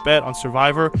still bet on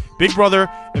Survivor, Big Brother,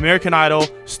 American Idol,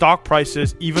 stock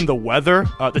prices, even the weather.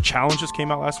 The challenges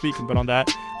came out last week and bet on that.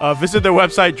 Visit their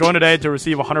website, join today to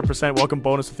receive a 100% welcome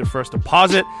bonus with your first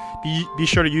deposit. Be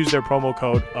sure to use their promo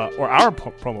code or our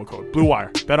promo code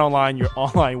BlueWire. Bet online, your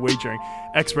online wagering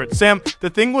expert. Sam,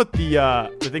 the thing with the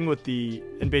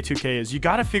NBA 2K is you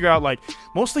got to figure out, like,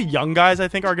 mostly young guys I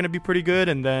think are going to be pretty good,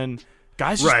 and then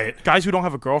guys who don't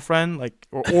have a girlfriend, like,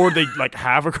 or they like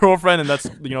have a girlfriend and that's,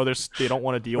 they don't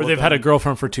want to deal with they've had a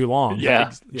girlfriend for too long.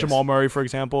 Yeah. Jamal Murray, for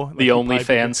example, the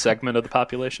OnlyFans segment of the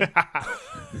population.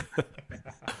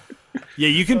 Yeah,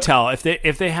 you can tell if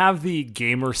they have the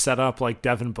gamer set up like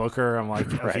Devin Booker. I'm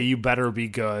like, okay, you better be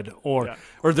good, or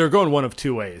they're going one of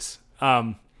two ways.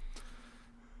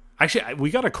 Actually,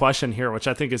 we got a question here, which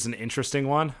I think is an interesting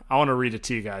one. I want to read it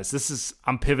to you guys.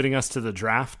 I'm pivoting us to the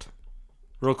draft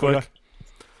real quick. Okay.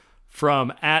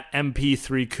 From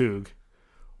 @MP3Coog.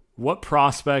 What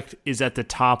prospect is at the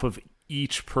top of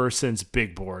each person's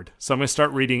big board? So I'm going to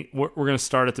start reading. We're going to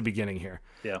start at the beginning here.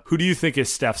 Yeah. Who do you think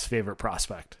is Steph's favorite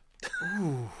prospect?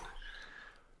 Ooh.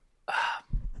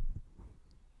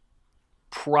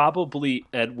 Probably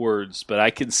Edwards, but I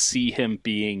can see him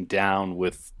being down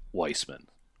with Weissman.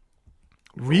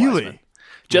 Really?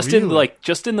 Just in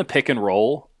the pick and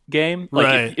roll game, like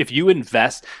right. if you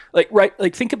invest,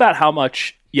 think about how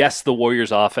much. Yes, the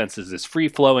Warriors' offense is this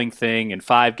free-flowing thing and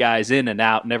five guys in and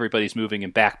out and everybody's moving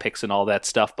and back picks and all that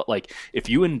stuff. But, like, if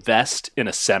you invest in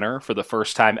a center for the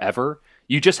first time ever,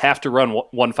 you just have to run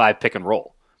 1-5 pick and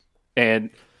roll. And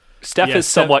Steph has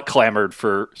somewhat clamored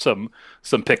for some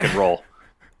pick and roll.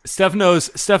 Steph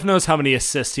knows how many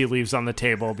assists he leaves on the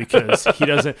table because he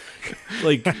doesn't,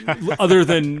 like, other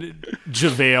than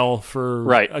JaVale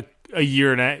for a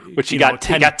year and a half. Which he got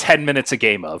 10 minutes a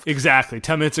game of. Exactly,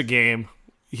 10 minutes a game.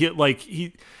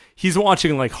 He's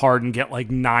watching like Harden get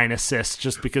like 9 assists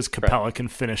just because Capella can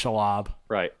finish a lob.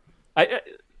 Right. I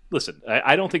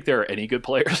don't think there are any good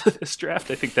players in this draft.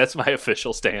 I think that's my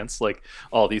official stance. Like,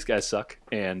 all these guys suck,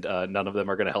 and none of them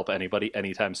are going to help anybody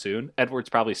anytime soon. Edwards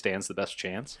probably stands the best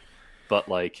chance, but,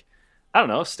 like, I don't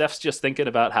know. Steph's just thinking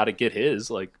about how to get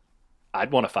his. Like,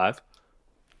 I'd want a 5.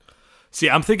 See,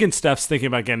 I'm thinking Steph's thinking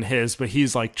about getting his, but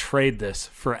he's like, trade this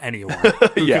for anyone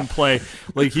who can play.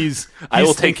 Like, he's I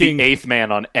will take the 8th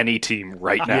man on any team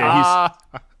right now.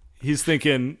 Yeah, he's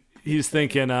thinking.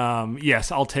 Yes,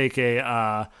 I'll take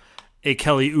a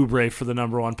Kelly Oubre for the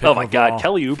number 1 pick. Oh my God,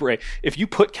 Kelly Oubre! If you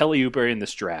put Kelly Oubre in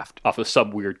this draft off of some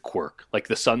weird quirk, like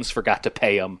the Suns forgot to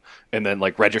pay him and then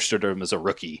like registered him as a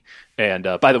rookie. And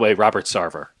by the way, Robert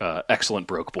Sarver, excellent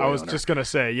broke boy. I was owner. just gonna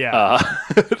say, yeah,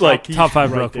 like top 5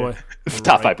 broke boy,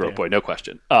 top 5 broke boy, no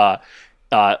question.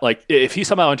 Like, if he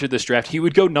somehow entered this draft, he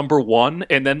would go number 1,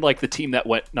 and then like the team that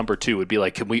went number 2 would be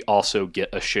like, can we also get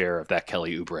a share of that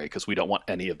Kelly Oubre because we don't want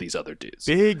any of these other dudes.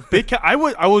 We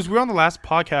were on the last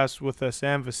podcast with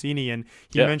Sam Vecini, and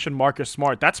he mentioned Marcus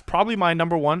Smart. That's probably my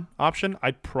number 1 option.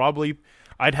 I'd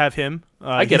have him.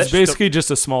 I get it. Basically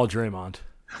just a small Draymond.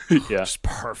 Yeah, just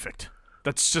perfect.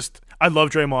 That's just, I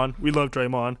love Draymond. We love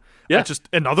Draymond. Yeah. Just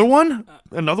another one?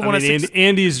 Another one.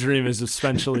 Andy's dream is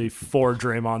essentially 4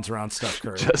 Draymonds around Steph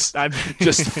Curry. Just an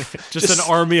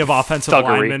army of offensive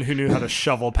linemen who knew how to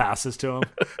shovel passes to him.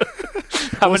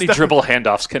 How many dribble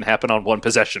handoffs can happen on one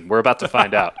possession? We're about to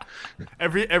find out.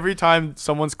 Every time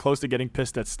someone's close to getting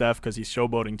pissed at Steph because he's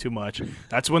showboating too much,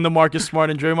 that's when the Marcus Smart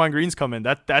and Draymond Greens come in.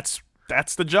 That's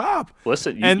that's the job.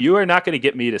 Listen, you are not going to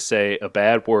get me to say a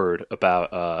bad word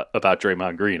about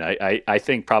Draymond Green. I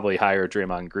think probably higher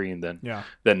Draymond Green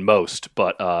than most,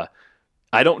 but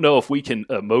I don't know if we can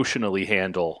emotionally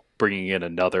handle bringing in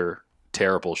another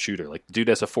terrible shooter. Like, the dude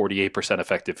has a 48%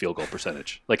 effective field goal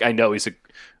percentage. Like, I know he's a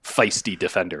feisty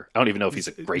defender. I don't even know if he's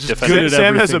a great defender.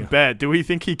 Sam has a bet. Do we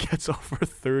think he gets over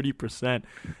 30%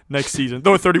 next season?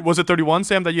 No, 30. Was it 31,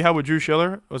 Sam, that you had with Drew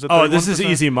Schiller? Was it 31%? Oh, this is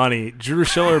easy money. Drew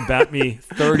Schiller bet me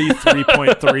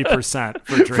 33.3%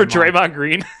 for Draymond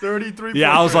Green. 33.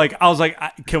 Yeah, I was like,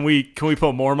 can we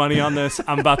put more money on this?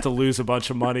 I'm about to lose a bunch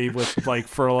of money with like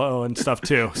furlough and stuff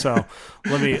too. So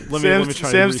let me try.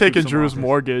 Sam's taking Drew's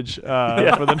mortgage.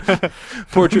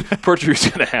 Poor Drew's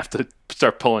gonna have to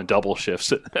start pulling double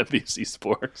shifts at NBC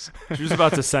Sports. Drew's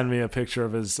about to send me a picture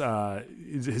of his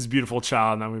beautiful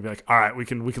child, and I'm gonna be like, all right, we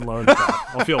can loan that.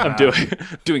 I'll feel bad.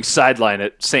 I'm doing sideline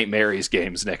at St. Mary's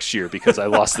games next year because I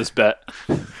lost this bet.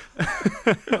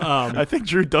 I think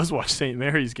Drew does watch St.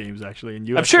 Mary's games actually in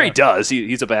USF. I'm sure he does.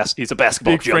 He's a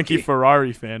basketball big junkie. Frankie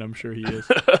Ferrari fan. I'm sure he is.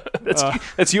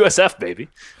 That's USF, baby.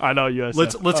 I know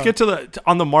USF. Let's get to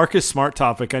on the Marcus Smart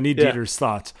topic. I need Dieter's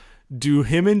thoughts. Do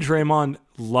him and Draymond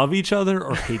love each other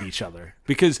or hate each other?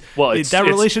 Because that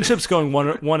relationship's going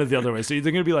one of the other ways. So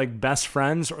either going to be like best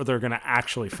friends or they're going to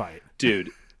actually fight.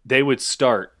 Dude, they would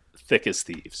start thick as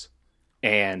thieves,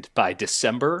 and by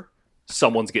December,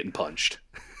 someone's getting punched.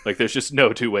 Like, there's just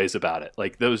no two ways about it.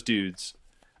 Like, those dudes,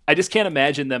 I just can't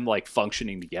imagine them like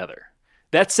functioning together.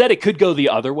 That said, it could go the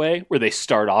other way where they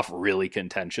start off really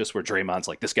contentious, where Draymond's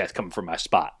like, this guy's coming from my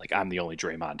spot. Like, I'm the only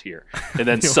Draymond here. And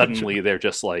then suddenly they're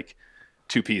just like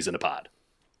two peas in a pod.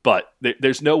 But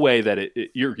there's no way that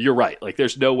you're right. Like,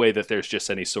 there's no way that there's just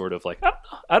any sort of like,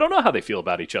 I don't know how they feel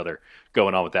about each other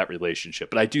going on with that relationship.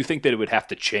 But I do think that it would have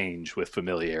to change with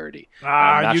familiarity.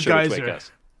 I'm not sure which way it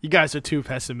goes. You guys are too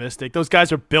pessimistic. Those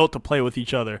guys are built to play with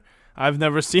each other. I've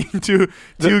never seen two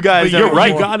guys. But you're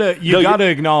right. You gotta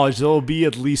acknowledge there will be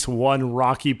at least one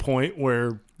rocky point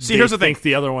where here's the thing: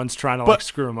 the other one's trying to like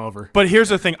screw him over. But here's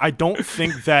the thing: I don't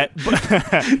think that.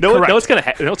 What's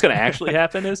gonna actually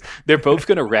happen is they're both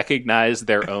gonna recognize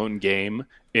their own game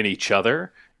in each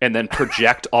other and then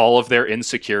project all of their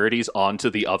insecurities onto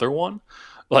the other one.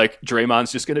 Like,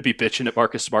 Draymond's just going to be bitching at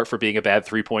Marcus Smart for being a bad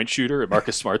three-point shooter, and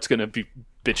Marcus Smart's going to be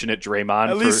bitching at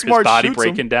Draymond for his body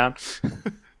breaking down.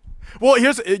 Well,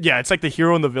 it's like the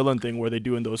hero and the villain thing where they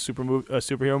do in those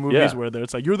superhero movies where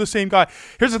it's like, you're the same guy.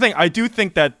 Here's the thing. I do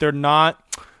think that they're not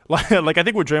like I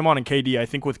think with Draymond and KD, I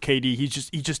think with KD,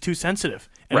 he's just too sensitive.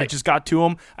 And it just got to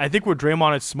him. I think with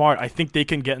Draymond and Smart, I think they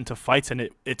can get into fights and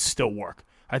it still work.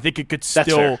 I think it could still...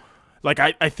 That's fair. Like,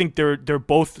 I think they're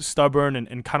both stubborn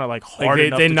and kind of like hard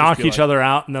enough. They knock each other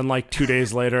out, and then like 2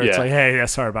 days later, it's like, hey,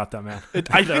 sorry about that, man.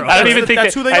 I don't even think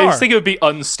that's who they are. I just think it would be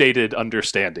unstated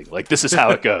understanding. Like, this is how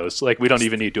it goes. Like, we don't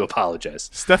even need to apologize.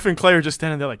 Steph and Clay are just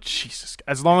standing there like, Jesus.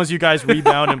 As long as you guys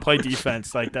rebound and play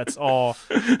defense, like, that's all.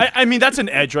 I mean, that's an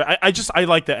edge, right? I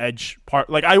like the edge part.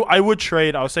 Like, I would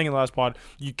trade. I was saying in the last pod,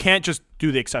 you can't just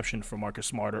do the exception for Marcus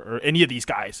Smart or any of these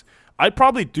guys. I'd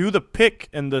probably do the pick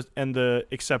and the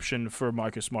exception for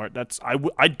Marcus Smart.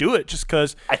 I'd do it just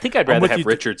because. I think I'd rather have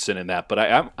Richardson in that, but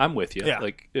I'm with you. Yeah.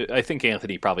 Like, I think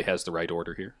Anthony probably has the right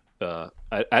order here.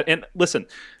 And listen,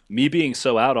 me being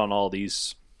so out on all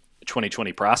these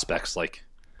 2020 prospects, like,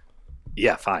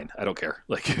 yeah, fine, I don't care.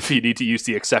 Like, if you need to use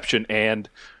the exception and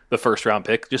the first round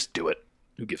pick, just do it.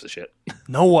 Who gives a shit?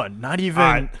 No one, not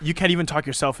even. You can't even talk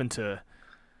yourself into.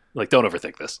 Like, don't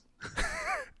overthink this.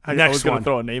 I was going to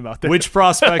throw a name out there. Which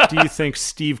prospect do you think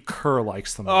Steve Kerr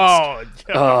likes the most?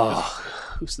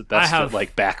 Who's the best at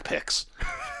like back picks?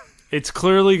 It's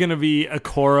clearly going to be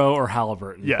Okoro or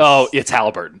Halliburton. Yes. Oh, it's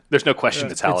Halliburton. There's no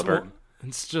question it's Halliburton.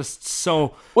 It's just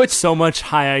so much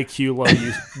high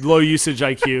IQ, low usage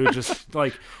IQ. Just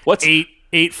like what's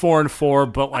 8, 4, and 4,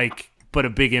 but a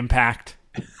big impact.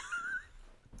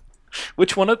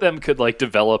 Which one of them could like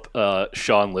develop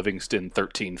Sean Livingston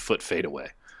 13-foot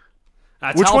fadeaway?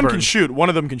 Which one can shoot? One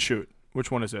of them can shoot. Which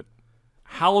one is it?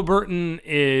 Halliburton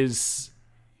is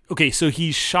okay. So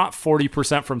he's shot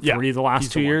 40% from three the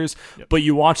last 2 years. Yep. But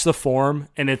you watch the form,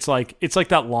 and it's like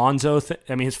that Lonzo thing.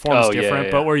 I mean, his form's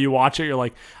different, but where you watch it, you're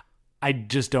like, I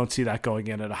just don't see that going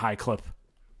in at a high clip.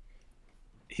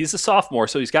 He's a sophomore,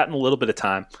 so he's gotten a little bit of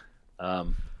time.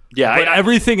 But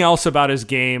everything else about his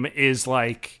game is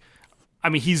like. I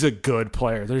mean, he's a good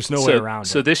player. There's no way around it.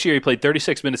 So this year he played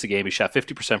 36 minutes a game. He shot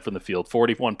 50% from the field,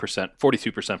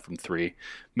 42% from three,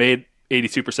 made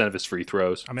 82% of his free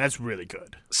throws. I mean, that's really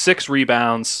good. 6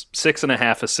 rebounds,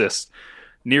 6.5 assists,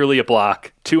 nearly a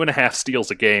block, 2.5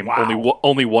 steals a game,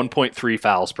 only 1.3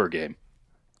 fouls per game.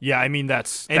 Yeah, I mean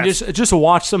that's just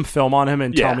watch some film on him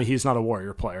and Yeah. tell me he's not a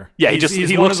Warrior player. Yeah,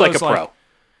 he looks like a pro.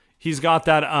 He's got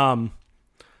that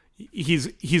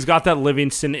he's got that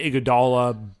Livingston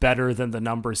Iguodala better than the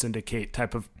numbers indicate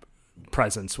type of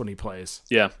presence when he plays.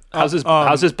 Yeah. How's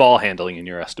his ball handling in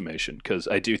your estimation? Because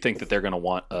I do think that they're going to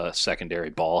want a secondary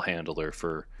ball handler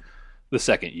for the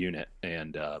second unit,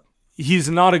 and he's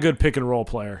not a good pick and roll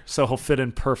player, so he'll fit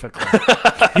in perfectly.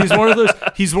 He's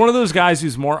one of those guys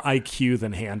who's more IQ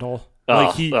than handle.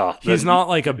 He's not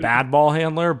like a bad ball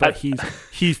handler, but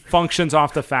he functions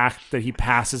off the fact that he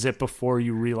passes it before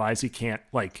you realize he can't.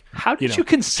 Like, how did you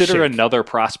consider shake. Another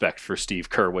prospect for Steve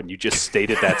Kerr when you just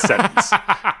stated that sentence?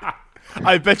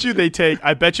 I bet you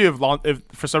if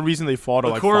for some reason they fall to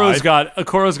like five.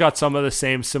 Okoro's got some of the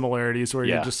same similarities where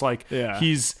you're just like,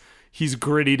 he's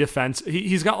gritty defense.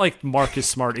 He's got like Marcus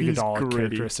Smart Iguodala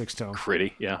characteristics to him.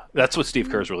 Gritty, yeah. That's what Steve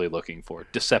Kerr's really looking for.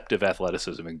 Deceptive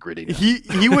athleticism and grittiness.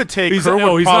 He would take he's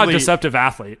not a deceptive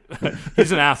athlete.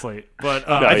 He's an athlete. But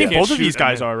I think both of these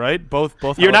guys are, right? Both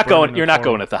You're not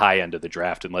going at the high end of the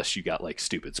draft unless you got like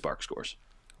stupid spark scores.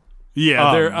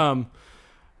 Yeah,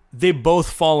 they both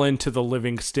fall into the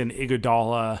Livingston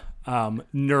Iguodala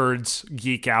nerds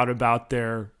geek out about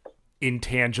their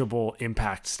intangible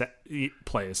impact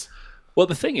plays. Well,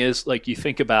 the thing is, like, you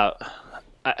think about,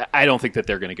 I don't think that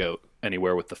they're going to go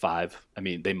anywhere with the 5. I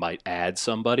mean, they might add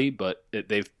somebody, but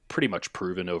they've pretty much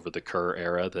proven over the Kerr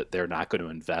era that they're not going to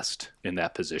invest in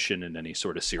that position in any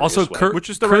sort of serious way. Also, which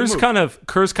is the right move.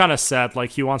 Kerr's kind of said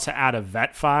like he wants to add a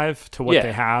vet 5 to what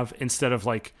they have instead of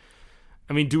like.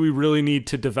 I mean, do we really need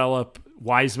to develop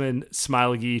Wiseman,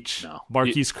 Smailagic,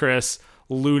 Marquise Chris,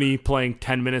 Looney playing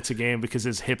 10 minutes a game because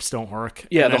his hips don't work?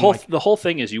 Yeah, the whole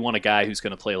thing is you want a guy who's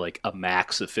going to play like a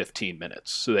max of 15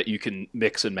 minutes so that you can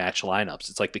mix and match lineups.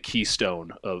 It's like the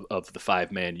keystone of the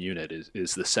 5-man unit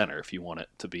is the center. If you want it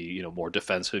to be more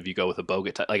defensive, you go with a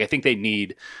Bogut type. Like I think they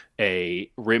need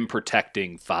a rim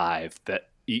protecting 5 that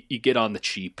you get on the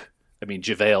cheap. I mean,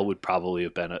 JaVale would probably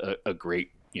have been a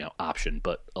great option,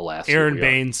 but alas, Aaron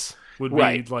Baines would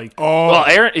be like. Well,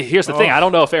 Aaron. Here's the thing. I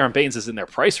don't know if Aaron Baines is in their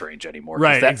price range anymore.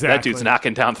 Right, exactly. That dude's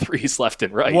knocking down threes left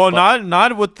and right. Well,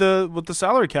 not with the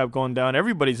salary cap going down.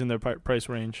 Everybody's in their price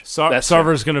range.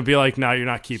 Sarver's going to be like, no, you're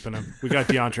not keeping him. We got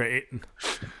DeAndre Ayton.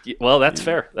 Well, that's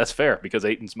fair. That's fair because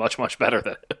Ayton's much better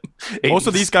than him. Most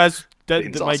of these guys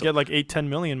that might get like 8-10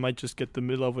 million might just get the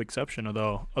mid-level exception.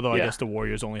 Although I guess the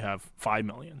Warriors only have 5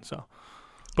 million. So.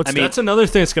 But that's another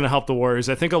thing that's going to help the Warriors.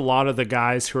 I think a lot of the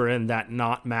guys who are in that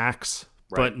not max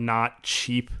but not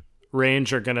cheap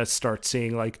range are going to start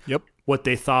seeing like what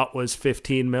they thought was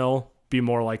 15 mil be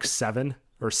more like 7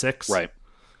 or 6. Right.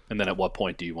 And then at what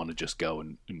point do you want to just go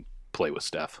and play with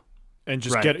Steph? And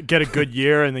just get a good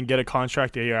year and then get a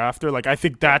contract the year after? Like I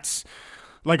think that's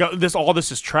like all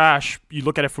this is trash. You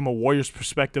look at it from a Warriors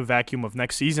perspective, vacuum of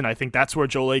next season. I think that's where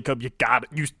Joe Lacob,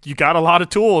 you got a lot of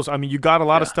tools. I mean, you got a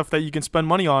lot of stuff that you can spend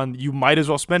money on. You might as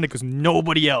well spend it because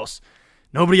nobody else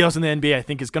in the NBA, I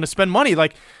think, is going to spend money.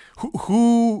 Like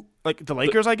who like the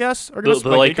Lakers, I guess, are going to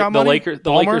spend the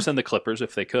Lakers and the Clippers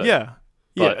if they could. Yeah,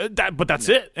 but that's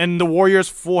it. And the Warriors,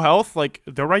 full health, like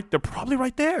they're probably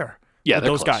right there. Yeah,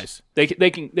 those close. guys. They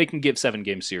can give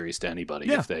 7-game series to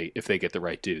anybody if they get the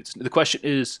right dudes. The question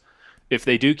is, if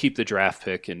they do keep the draft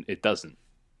pick, and it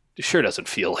sure doesn't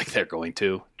feel like they're going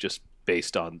to, just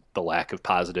based on the lack of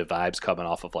positive vibes coming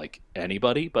off of like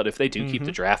anybody. But if they do keep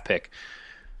the draft pick,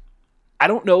 I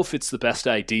don't know if it's the best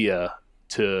idea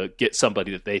to get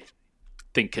somebody that they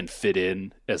think can fit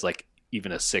in as like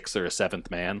even a 6th or a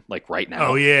 7th man, like right now.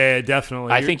 Oh yeah,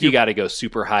 definitely. I think you got to go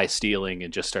super high stealing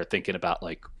and just start thinking about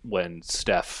like when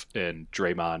Steph and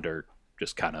Draymond are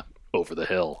just kind of over the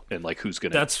hill and like who's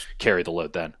going to carry the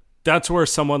load then. That's where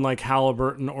someone like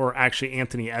Halliburton or actually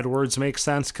Anthony Edwards makes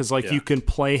sense because like you can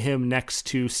play him next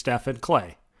to Steph and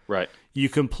Clay. Right. You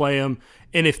can play him,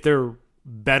 and if they're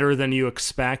better than you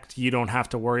expect, you don't have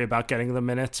to worry about getting the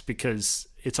minutes because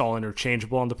it's all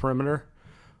interchangeable on the perimeter.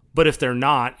 But if they're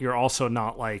not, you're also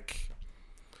not like...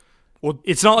 Well,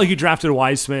 it's not like you drafted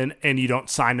Wiseman and you don't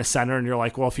sign a center and you're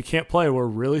like, well, if you can't play, we're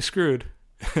really screwed.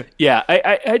 Yeah,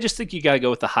 I just think you got to go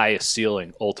with the highest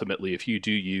ceiling, ultimately, if you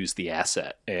do use the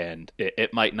asset. And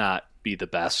it might not be the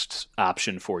best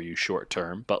option for you short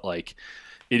term, but like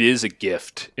it is a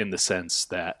gift in the sense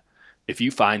that if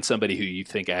you find somebody who you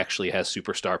think actually has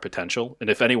superstar potential, and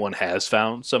if anyone has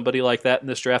found somebody like that in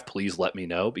this draft, please let me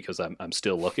know because I'm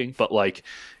still looking. But like,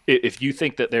 if you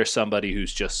think that there's somebody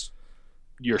who's just,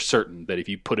 you're certain that if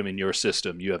you put him in your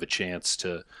system, you have a chance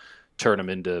to turn him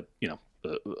into,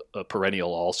 a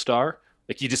perennial all-star.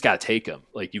 Like, you just got to take him.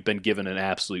 Like, you've been given an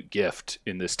absolute gift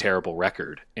in this terrible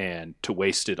record, and to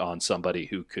waste it on somebody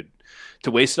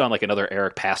to waste it on like another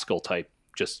Eric Paschal type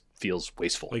just feels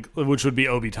wasteful. Like, which would be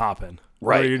Obi Toppin.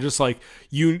 Right. Where you're just like,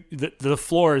 the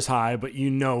floor is high, but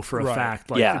for a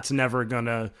fact, like, it's never going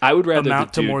to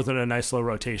amount to more than a nice low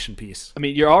rotation piece. I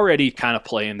mean, you're already kind of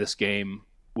playing this game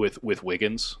with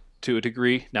Wiggins to a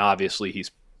degree. Now, obviously, he's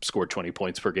scored 20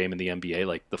 points per game in the NBA.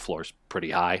 Like, the floor's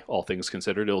pretty high, all things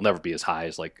considered. It'll never be as high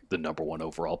as like the number one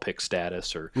overall pick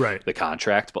status or the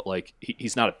contract, but like,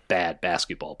 he's not a bad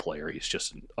basketball player. He's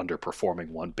just an underperforming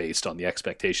one based on the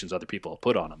expectations other people have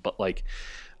put on him. But like,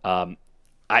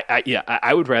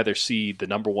 I would rather see the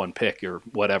number one pick or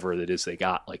whatever it is they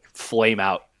got like flame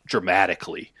out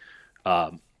dramatically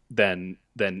than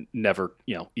never,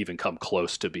 even come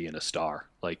close to being a star,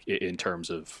 like in terms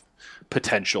of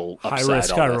potential upside, high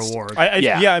risk, high reward.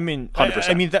 I mean,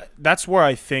 100%. That's where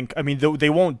I think. I mean, they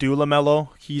won't do LaMelo.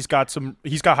 He's got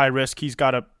high risk. He's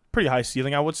got a pretty high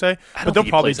ceiling, I would say. But they'll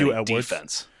probably do Edwards.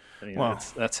 Defense. I mean,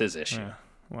 that's his issue.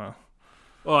 Yeah.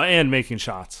 Well, and making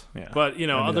shots. Yeah. But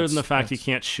other than the fact he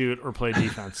can't shoot or play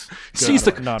defense, sees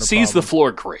the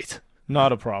floor great.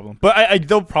 Not a problem. But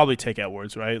they'll probably take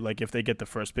Edwards, right? Like, if they get the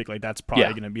first pick, like, that's probably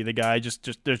going to be the guy. Just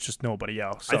there's just nobody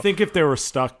else. So. I think if they were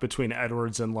stuck between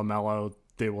Edwards and LaMelo,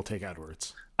 they will take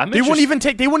Edwards. They wouldn't even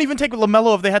take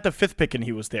LaMelo if they had the 5th pick and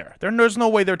he was there. There's no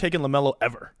way they're taking LaMelo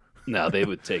ever. No, they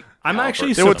would take. I'm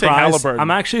actually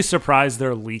surprised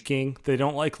they're leaking. They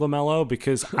don't like LaMelo,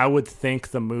 because I would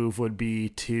think the move would be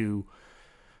to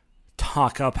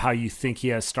talk up how you think he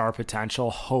has star potential,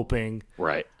 hoping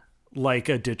like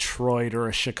a Detroit or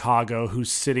a Chicago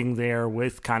who's sitting there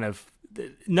with kind of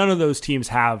none of those teams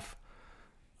have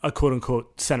a quote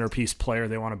unquote centerpiece player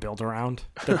they want to build around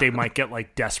that they might get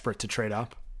like desperate to trade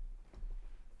up.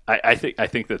 I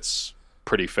think that's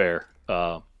pretty fair.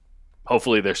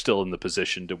 Hopefully they're still in the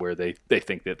position to where they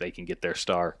think that they can get their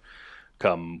star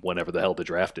come whenever the hell the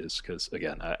draft is. Because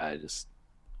again, I just,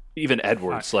 even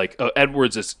Edwards,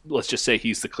 Edwards is, let's just say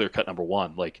he's the clear cut number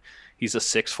one. Like, he's a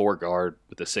 6'4" guard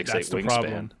with a 6'8"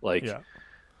 wingspan. Like,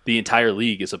 the entire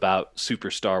league is about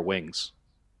superstar wings.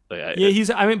 But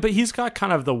he's got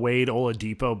kind of the Wade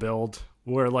Oladipo build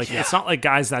where it's not like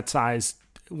guys that size.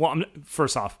 Well,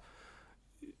 first off,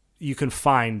 you can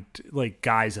find like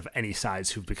guys of any size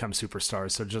who've become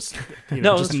superstars. So just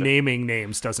naming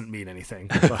names doesn't mean anything.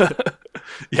 But.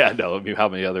 I mean, how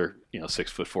many other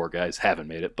 6'4" guys haven't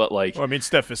made it? But like,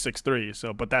 Steph is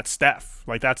 6'3", but that's Steph.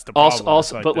 Like, that's the problem.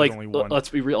 Also, but like, let's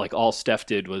be real. Like, all Steph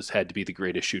did had to be the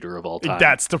greatest shooter of all time.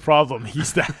 That's the problem.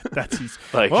 He's that. He's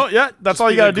like, that's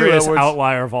all you got to do. Greatest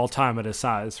outlier of all time at his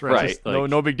size, right? Just,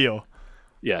 no big deal.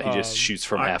 Yeah, he just shoots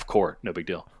from half court. No big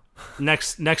deal.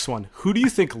 Next one. Who do you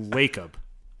think Lacob,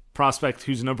 prospect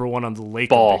who's number one on the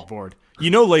Lacob big board?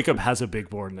 Lacob has a big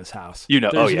board in his house.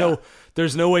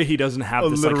 There's no way he doesn't have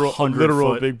this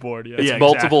literal big board. Yeah, it's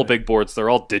multiple big boards. They're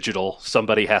all digital.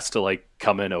 Somebody has to like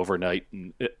come in overnight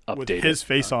and update with his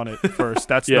face on it first.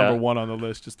 That's number one on the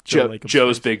list. Just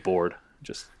Joe's big board,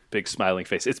 just big smiling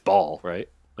face. It's Ball, right?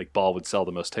 Like, Ball would sell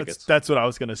the most tickets. That's what I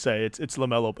was gonna say. It's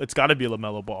LaMelo. It's got to be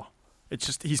LaMelo Ball. It's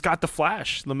just, he's got the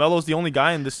flash. LaMelo's the only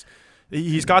guy in this.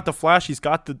 He's got the flash. He's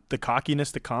got the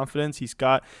cockiness, the confidence.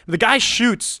 The guy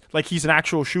shoots like he's an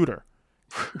actual shooter.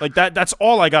 Like, that's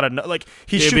all I gotta know. Like,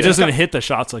 he shoots. He doesn't hit the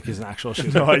shots like he's an actual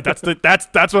shooter. No, like,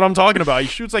 that's what I'm talking about. He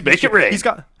shoots like make it rain. He's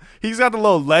got the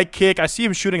little leg kick. I see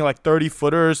him shooting like 30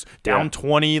 footers down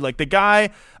 20. Like, I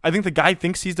think the guy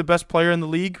thinks he's the best player in the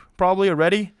league probably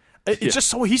already. It's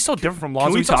just he's so different from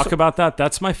Lonzo. Can we talk about that?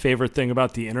 That's my favorite thing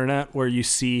about the internet, where you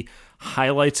see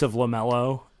highlights of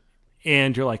LaMelo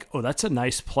and you're like, oh, that's a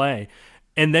nice play.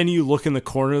 And then you look in the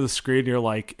corner of the screen and you're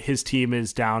like, his team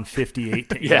is down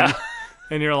 58 to 80.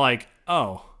 And you're like,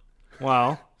 oh,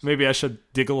 well, maybe I should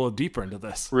dig a little deeper into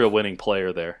this. Real winning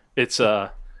player there. It's I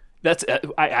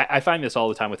find this all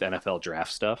the time with NFL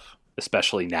draft stuff,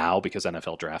 especially now, because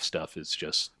NFL draft stuff is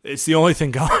just... It's the only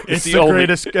thing going. It's the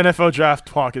greatest. NFL draft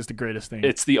talk is the greatest thing.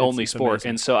 It's the only sport. Amazing.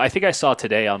 And so I think I saw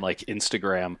today on like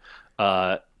Instagram,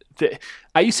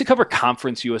 I used to cover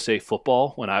Conference USA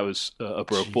football when I was a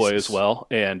broke boy as well.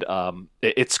 And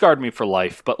it scarred me for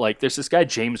life. But like, there's this guy,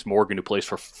 James Morgan, who plays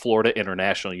for Florida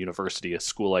International University, a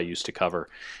school I used to cover.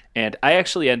 And I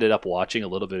actually ended up watching a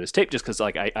little bit of his tape just because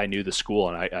like I knew the school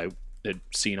and I had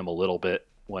seen him a little bit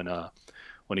when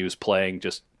he was playing,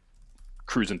 just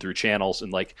cruising through channels.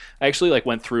 And like, I actually like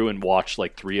went through and watched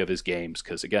like 3 of his games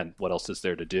because, again, what else is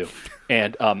there to do?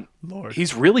 And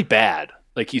he's really bad.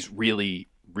 Like, he's really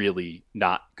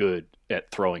not good at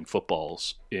throwing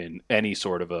footballs in any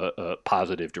sort of a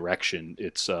positive direction.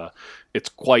 It's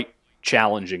quite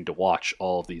challenging to watch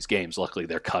all of these games. Luckily,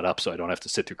 they're cut up, so I don't have to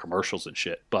sit through commercials and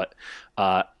shit. But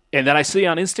and then I see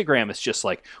on Instagram, it's just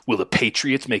like, will the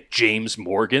Patriots make James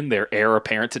Morgan their heir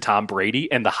apparent to Tom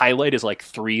Brady? And the highlight is like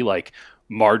 3 like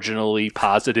marginally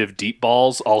positive deep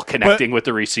balls all connecting with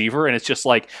the receiver. And it's just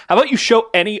like, how about you show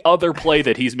any other play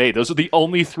that he's made? Those are the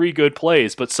only 3 good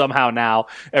plays, but somehow now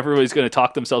everybody's going to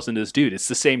talk themselves into this dude. It's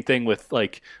the same thing with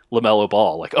like LaMelo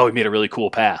Ball. Like, oh, he made a really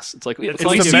cool pass. It's like, it's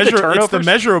the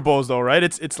measurables though, right?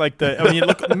 It's like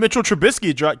look, Mitchell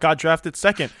Trubisky got drafted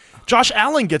second. Josh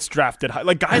Allen gets drafted high.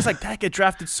 Like guys like that get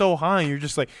drafted so high, and you're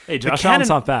just like, hey, Josh Allen's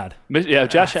not bad. Yeah,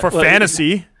 Josh for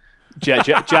fantasy.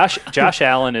 Josh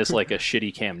Allen is like a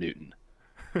shitty Cam Newton.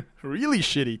 Really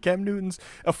shitty. Cam Newton's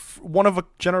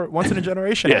once in a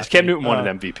generation. Yes, Cam Newton won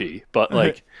an MVP, but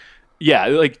like, yeah,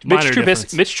 like Mitch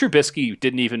Trubisky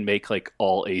didn't even make like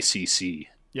all ACC.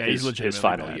 Yeah, he's his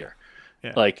final bad. year.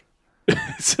 Yeah. Like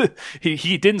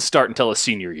he didn't start until his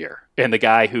senior year, and the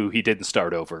guy who he didn't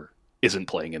start over isn't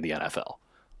playing in the NFL.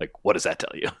 Like, what does that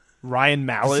tell you? Ryan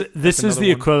Mallett. This is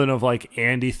the equivalent of like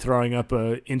Andy throwing up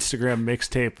a Instagram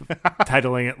mixtape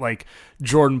titling it like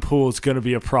Jordan Poole is going to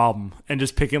be a problem and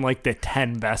just picking like the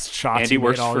 10 best shots. Andy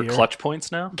works for Clutch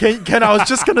Points now. Ken, I was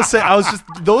just going to say,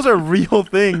 those are real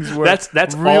things. Where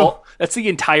that's real. That's the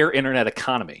entire internet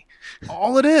economy.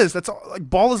 All it is. That's all, like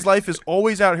Ball is Life is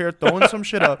always out here throwing some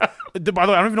shit up. By the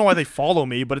way, I don't even know why they follow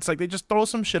me, but it's like they just throw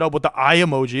some shit up with the eye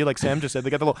emoji, like Sam just said. They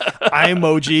got the little eye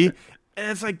emoji,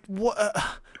 and it's like what?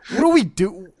 What do we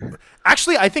do?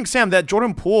 Actually, I think, Sam, that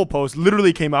Jordan Poole post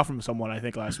literally came out from someone, I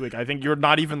think, last week. I think you're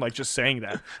not even, like, just saying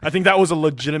that. I think that was a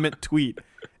legitimate tweet.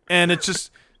 And it's just,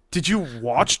 did you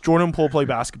watch Jordan Poole play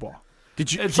basketball?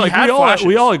 Did you? It's like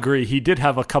we all agree he did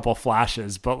have a couple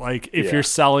flashes, but, like, if you're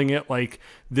selling it like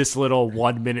this little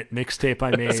 1-minute mixtape I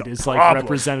made is, like,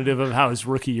 representative of how his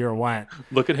rookie year went.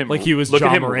 Look at him. Like he was look John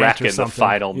at him Morant wrecking the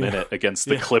final minute against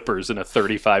the Clippers in a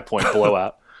 35-point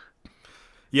blowout.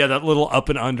 Yeah, that little up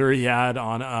and under he had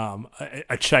on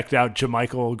a checked out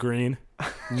JaMychal Green.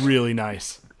 Really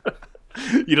nice.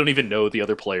 You don't even know the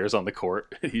other players on the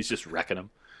court. He's just wrecking them.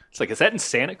 It's like, is that in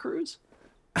Santa Cruz?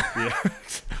 Yeah.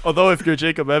 Although if you're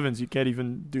Jacob Evans, you can't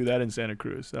even do that in Santa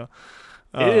Cruz. So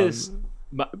it is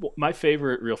my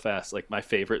favorite, real fast, like my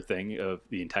favorite thing of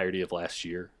the entirety of last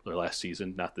year or last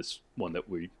season, not this one that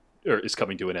is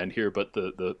coming to an end here, but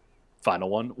the final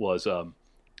one was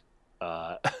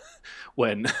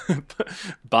when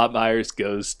Bob Myers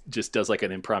does like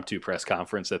an impromptu press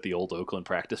conference at the old Oakland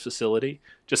practice facility,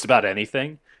 just about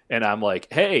anything. And I'm like,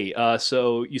 hey,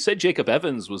 so you said Jacob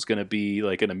Evans was going to be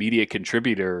like an immediate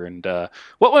contributor, and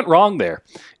what went wrong there?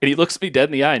 And he looks me dead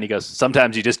in the eye and he goes,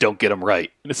 sometimes you just don't get them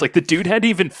right. And it's like the dude hadn't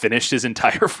even finished his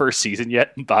entire first season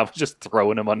yet, and Bob was just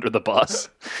throwing him under the bus.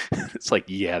 It's like,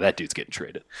 yeah, that dude's getting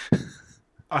traded.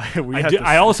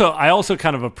 I also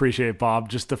kind of appreciate Bob,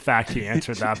 just the fact he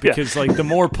answered that, because like the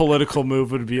more political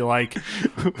move would be like,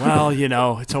 well, you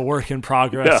know, it's a work in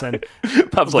progress, and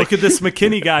Bob's look at this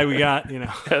McKinney guy we got, you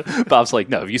know. Bob's like,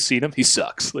 no, have you seen him? He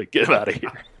sucks. Like, get him out of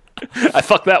here. I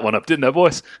fucked that one up, didn't I,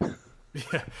 boys?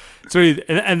 Yeah. So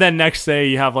and then next day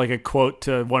you have like a quote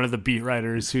to one of the beat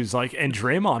writers who's like, and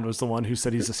Draymond was the one who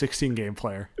said he's a 16-game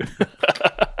player.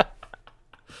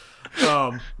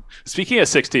 Speaking of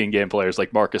 16-game players,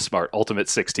 like Marcus Smart, ultimate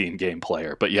 16-game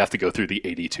player, but you have to go through the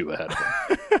 82 ahead of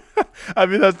him. I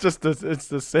mean, that's just it's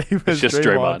the same as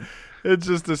Draymond. It's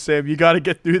just the same. You got to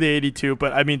get through the 82,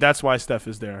 but I mean, that's why Steph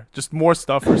is there. Just more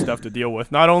stuff for Steph to deal with.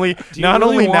 Do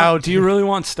you really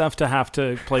want Steph to have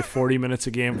to play 40 minutes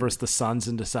a game versus the Suns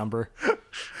in December?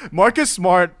 Marcus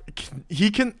Smart, he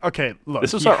can. Okay, look.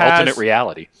 This is our alternate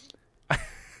reality.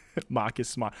 Marcus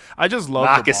Smart. I just love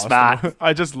Marcus Smart.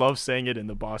 I just love saying it in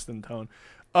the Boston tone.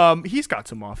 He's got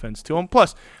some offense to him.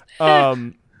 Plus,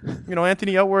 you know,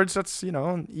 Anthony Edwards, that's, you know,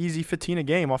 an easy 15 a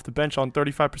game off the bench on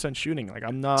 35% shooting. Like,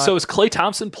 I'm not. So is Klay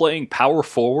Thompson playing power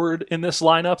forward in this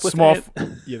lineup with small?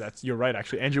 You're right.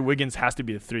 Actually, Andrew Wiggins has to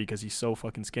be the 3 because he's so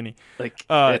fucking skinny. Like,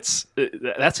 that's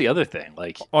the other thing.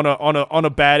 Like on a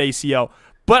bad ACL.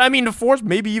 But I mean, the 4's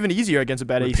maybe even easier against a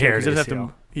bad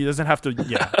ACL. He doesn't have to.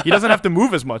 Yeah, he doesn't have to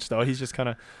move as much though. He's just kind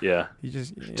of. Yeah. He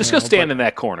just go stand in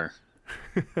that corner.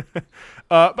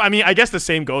 I mean, I guess the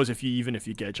same goes if you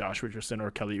get Josh Richardson or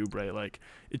Kelly Oubre. Like,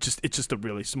 it's just a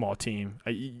really small team.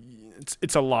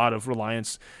 It's a lot of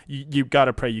reliance. You got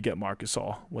to pray you get Marcus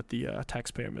Gasol with the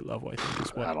taxpayer mid level. I think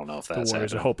is what I don't know if the that's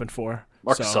Warriors are hoping for.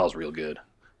 Marcus Gasol's real good.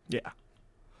 Yeah.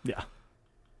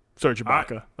 Serge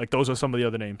Ibaka. Like, those are some of the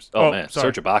other names. Oh man, sorry.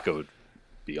 Serge Ibaka would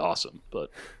be awesome, but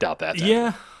doubt that.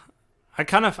 Yeah. I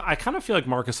kind of feel like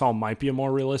Marcus Gasol might be a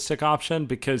more realistic option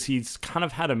because he's kind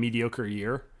of had a mediocre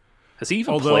year. Has he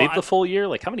even played the full year?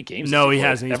 Like, how many games? No, he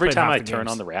hasn't. Every time I turn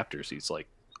on the Raptors, he's like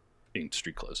in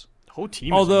street clothes. The whole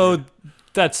team. Although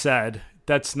that said,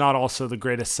 that's not also the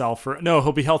greatest sell for. No,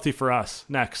 he'll be healthy for us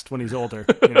next when he's older.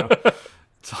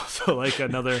 It's also like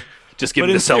another. Just give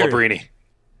him the Celebrini.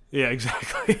 Yeah,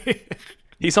 exactly.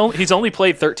 He's only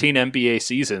played 13 NBA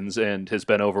seasons and has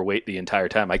been overweight the entire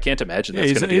time. I can't imagine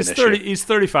that's going to be an issue. He's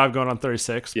 35 going on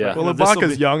 36. Yeah. Well,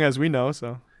 Ibaka's young, as we know,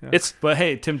 so. Yeah. But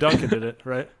hey, Tim Duncan did it,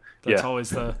 right? That's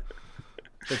always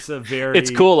it's a very...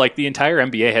 It's cool. Like, the entire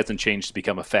NBA hasn't changed to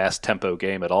become a fast tempo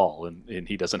game at all, and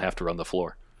he doesn't have to run the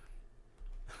floor.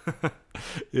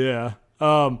 Yeah.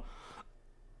 All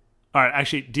right,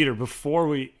 actually, Dieter, before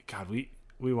we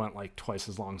went like twice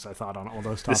as long as I thought on all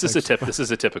those topics. This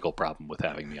is a typical problem with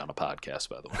having me on a podcast,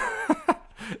 by the way.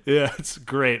 Yeah, it's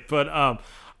great. But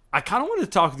I kind of wanted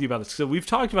to talk with you about this. So we've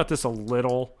talked about this a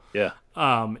little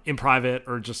in private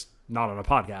or just not on a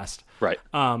podcast. Right.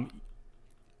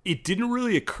 It didn't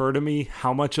really occur to me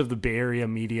how much of the Bay Area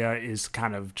media is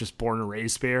kind of just born and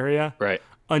raised Bay Area. Right.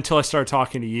 Until I started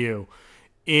talking to you.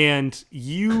 And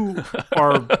you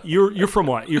are you're from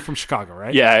what? You're from Chicago,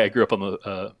 right? Yeah, I grew up on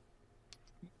the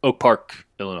Oak Park,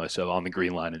 Illinois, so on the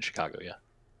Green Line in Chicago. Yeah.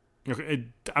 Okay,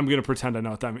 I'm gonna pretend I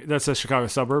know what that means. That's a Chicago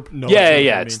suburb. No.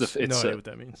 Yeah. It's no idea what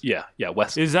that means. Yeah.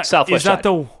 West. Southwest. Southwest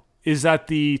side. Is that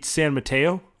the San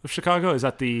Mateo of Chicago? Is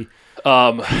that the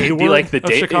it'd be like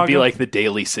the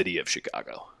Daly City of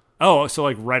Chicago. Oh, so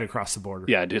like right across the border.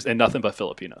 Yeah, and nothing but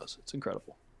Filipinos. It's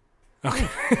incredible. Okay,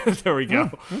 there we go.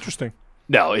 Interesting.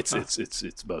 No, it's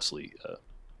mostly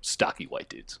stocky white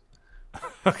dudes.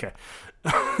 Okay.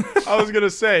 I was gonna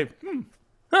say.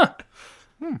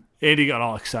 Andy got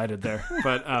all excited there,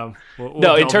 but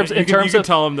you can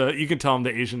tell him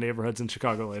the Asian neighborhoods in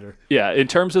Chicago later. Yeah, in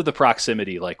terms of the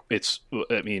proximity, like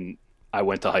I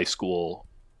went to high school,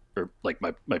 or like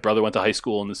my brother went to high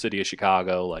school in the city of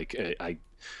Chicago. Like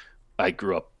I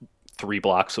grew up 3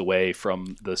 blocks away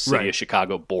from the city of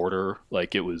Chicago border.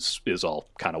 Like it was all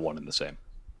kind of one and the same.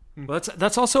 Well,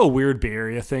 that's also a weird Bay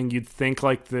Area thing. You'd think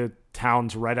like the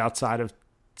towns right outside of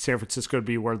San Francisco would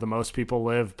be where the most people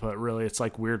live, but really it's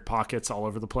like weird pockets all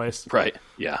over the place. Right.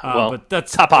 Yeah. But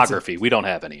that's topography. We don't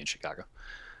have any in Chicago.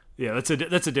 Yeah, that's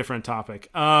a different topic.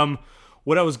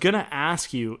 What I was gonna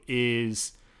ask you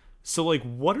is, so like,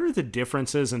 what are the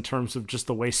differences in terms of just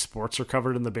the way sports are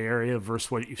covered in the Bay Area versus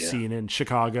what you've seen in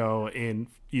Chicago? And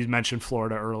you mentioned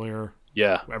Florida earlier.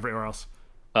 Yeah. Everywhere else.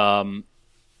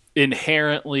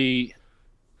 Inherently,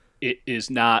 it is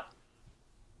not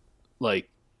like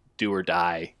do or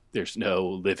die. There's no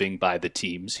living by the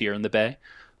teams here in the Bay.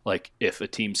 Like, if a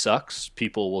team sucks,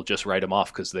 people will just write them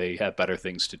off because they have better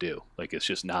things to do. Like, it's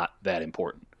just not that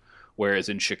important. Whereas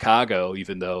in Chicago,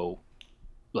 even though,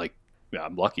 like,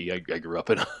 I'm lucky, I grew up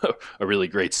in a really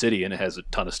great city and it has a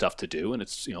ton of stuff to do and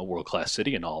it's, world-class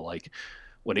city and all. Like,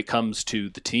 when it comes to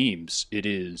the teams, it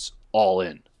is all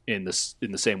in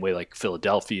the same way like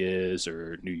Philadelphia is,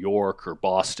 or New York or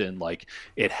Boston. Like,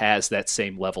 it has that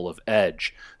same level of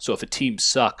edge. So if a team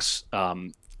sucks,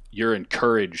 you're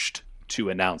encouraged to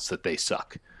announce that they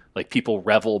suck. Like, people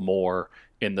revel more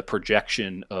in the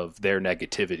projection of their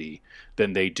negativity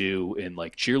than they do in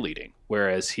like cheerleading.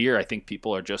 Whereas here, I think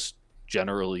people are just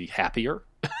generally happier.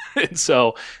 And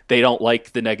so they don't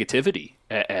like the negativity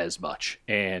as much.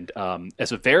 And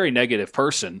as a very negative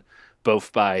person,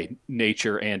 both by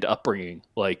nature and upbringing,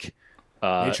 like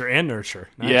nature and nurture.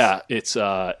 Nice.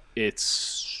 Yeah,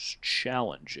 it's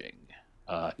challenging.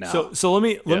 Now, so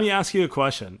let me ask you a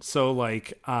question. So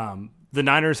like, the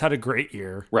Niners had a great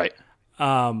year, right?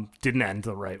 Didn't end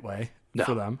the right way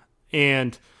for them,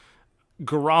 and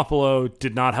Garoppolo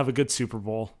did not have a good Super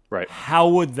Bowl. Right? How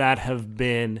would that have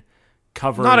been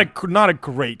covered? Not a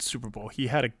great Super Bowl. He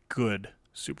had a good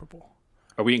Super Bowl.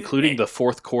 Are we including the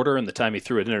fourth quarter and the time he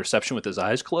threw an interception with his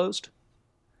eyes closed?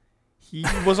 He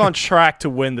was on track to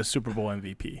win the Super Bowl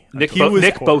MVP. Nick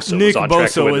Bosa was on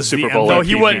track to win the Super Bowl MVP. No,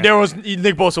 he wasn't.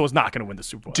 Nick Bosa was not going to win the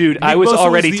Super Bowl. Dude, I was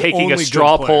already taking a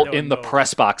straw poll in the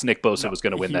press box. Nick Bosa was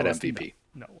going to win that MVP.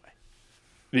 No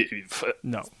way.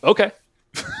 No. Okay.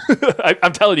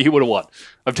 I'm telling you, he would have won.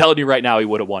 I'm telling you right now, he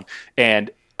would have won.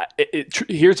 And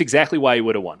here's exactly why he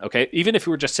would have won. Okay, even if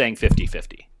we were just saying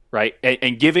 50-50, right,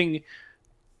 and giving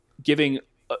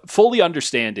fully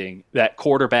understanding that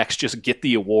quarterbacks just get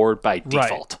the award by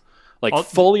default. Right. Like,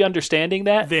 fully understanding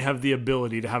that. They have the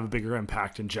ability to have a bigger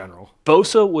impact in general.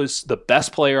 Bosa was the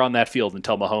best player on that field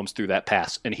until Mahomes threw that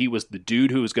pass, and he was the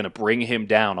dude who was going to bring him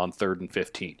down on 3rd and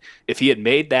 15. If he had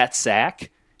made that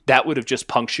sack, that would have just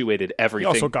punctuated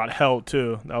everything. He also got held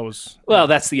too.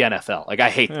 That's the NFL. Like I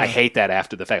hate that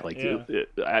after the fact. Like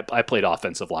I played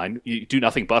offensive line. You do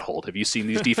nothing but hold. Have you seen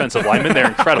these defensive linemen? They're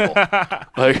incredible.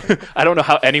 Like I don't know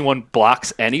how anyone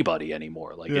blocks anybody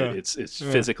anymore. Like it's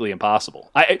physically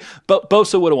impossible. But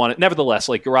Bosa would have won it. Nevertheless,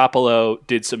 like Garoppolo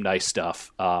did some nice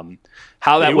stuff.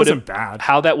 How that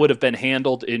would have been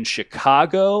handled in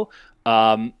Chicago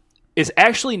is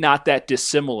actually not that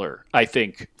dissimilar, I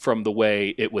think, from the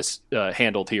way it was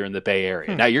handled here in the Bay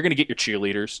Area. Now you're going to get your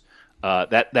cheerleaders.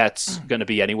 That's going to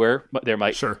be anywhere. There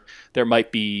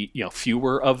might be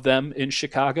fewer of them in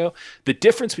Chicago. The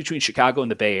difference between Chicago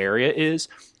and the Bay Area is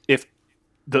if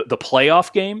the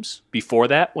playoff games before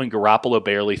that, when Garoppolo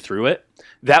barely threw it,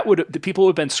 the people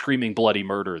would have been screaming bloody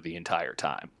murder the entire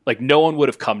time. Like no one would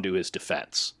have come to his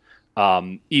defense.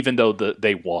 Even though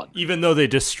they won. Even though they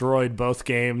destroyed both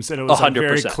games, and it was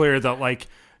very clear that like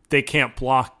they can't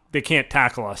block, they can't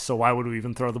tackle us, so why would we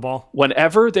even throw the ball?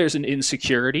 Whenever there's an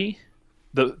insecurity,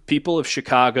 the people of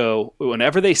Chicago,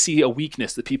 whenever they see a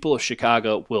weakness, the people of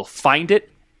Chicago will find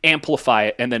it, amplify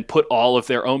it, and then put all of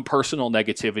their own personal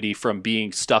negativity from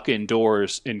being stuck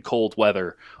indoors in cold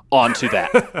weather onto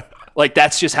that. Like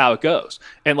that's just how it goes.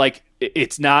 And like it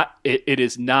is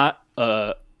not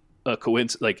a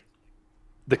coincidence. Like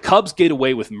the Cubs get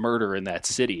away with murder in that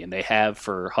city, and they have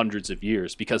for hundreds of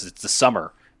years because it's the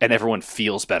summer and everyone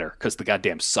feels better because the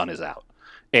goddamn sun is out.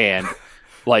 And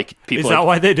like people, is that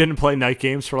why they didn't play night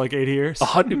games for like 80 years?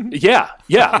 Yeah.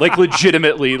 Like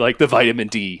legitimately, like the vitamin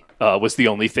D was the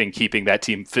only thing keeping that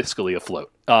team fiscally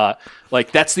afloat.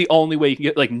 Like that's the only way you can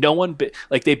get. Like no one,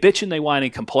 like they bitch and they whine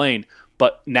and complain.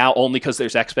 But now only because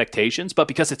there's expectations, but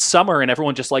because it's summer and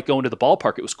everyone just liked going to the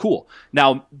ballpark, it was cool.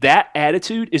 Now that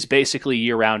attitude is basically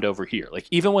year round over here. Like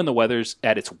even when the weather's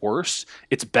at its worst,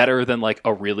 it's better than like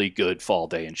a really good fall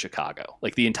day in Chicago.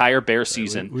 Like the entire Bear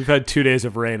season. We've had 2 days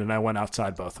of rain and I went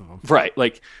outside both of them. Right.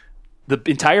 Like the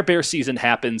entire Bear season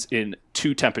happens in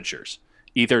two temperatures,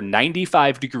 either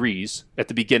 95 degrees at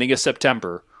the beginning of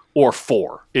September or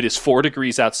 4. It is 4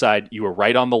 degrees outside. You are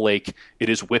right on the lake. It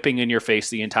is whipping in your face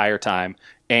the entire time,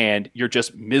 and you're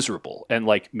just miserable. And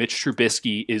like Mitch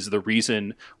Trubisky is the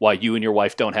reason why you and your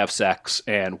wife don't have sex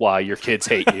and why your kids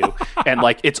hate you. And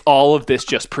like it's all of this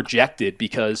just projected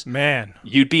because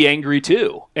you'd be angry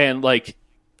too. And like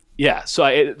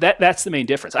so that's the main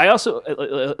difference. I also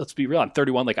let's be real. I'm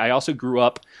 31. Like I also grew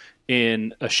up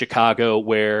in a Chicago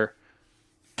where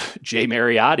Jay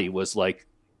Mariotti was like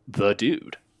the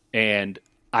dude. And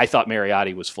I thought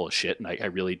Mariotti was full of shit, and I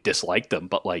really disliked him.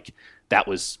 But like that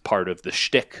was part of the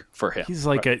shtick for him. He's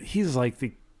like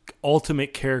the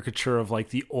ultimate caricature of like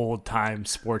the old time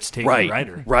sports taking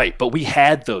writer. Right. But we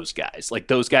had those guys. Like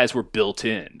those guys were built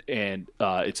in, and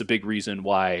it's a big reason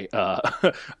why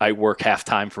I work half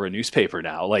time for a newspaper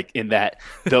now. Like in that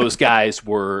those guys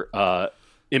were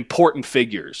important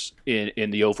figures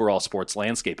in the overall sports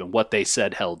landscape, and what they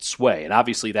said held sway. And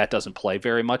obviously that doesn't play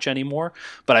very much anymore,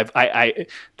 but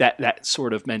that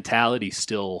sort of mentality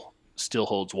still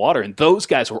holds water. And those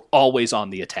guys were always on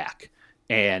the attack.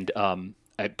 And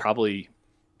I probably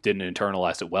didn't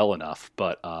internalize it well enough,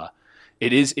 but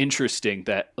it is interesting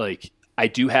that like I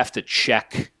do have to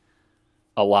check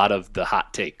a lot of the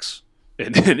hot takes,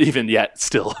 and even yet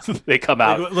still they come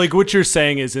out. Like what you're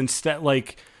saying is instead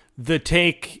like the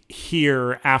take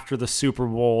here after the Super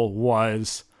Bowl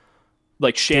was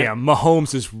like, damn,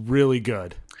 Mahomes is really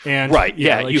good. And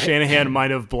Shanahan might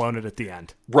have blown it at the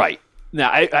end. Right.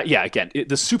 Now, again,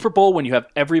 the Super Bowl, when you have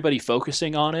everybody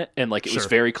focusing on it and like it was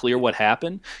very clear what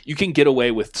happened, you can get away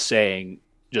with saying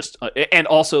just and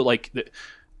also like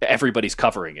everybody's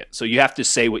covering it. So you have to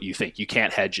say what you think. You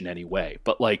can't hedge in any way.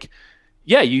 But like,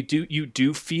 yeah, you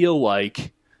do feel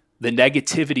like the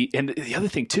negativity. And the other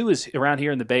thing too is around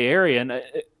here in the Bay Area, and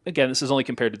again, this is only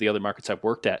compared to the other markets I've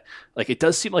worked at, like it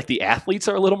does seem like the athletes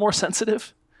are a little more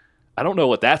sensitive. I don't know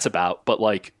what that's about, but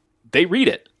like they read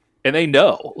it and they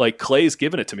know. Like Clay's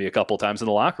given it to me a couple times in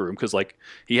the locker room because like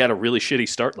he had a really shitty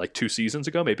start like 2 seasons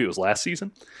ago, maybe it was last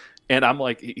season. And I'm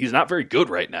like, he's not very good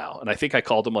right now. And I think I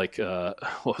called him like,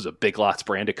 what was a Big Lots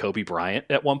brand of Kobe Bryant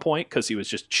at one point because he was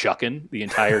just chucking the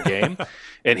entire game.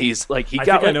 And he's like,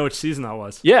 I know which season that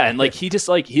was. Yeah, and like he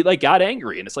got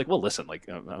angry, and it's like, well, listen, like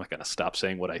I'm not gonna stop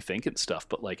saying what I think and stuff,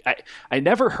 but like I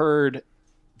never heard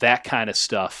that kind of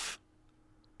stuff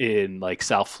in like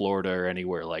South Florida or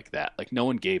anywhere like that. Like no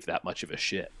one gave that much of a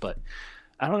shit, but.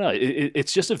 I don't know.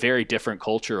 It's just a very different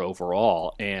culture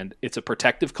overall, and it's a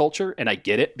protective culture, and I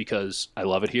get it because I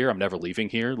love it here. I'm never leaving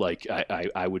here. Like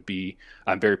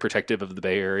I'm very protective of the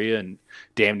Bay Area and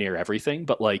damn near everything,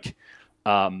 but like,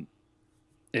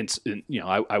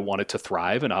 I want it to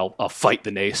thrive, and I'll fight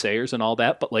the naysayers and all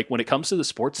that. But like when it comes to the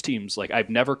sports teams, like I've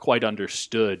never quite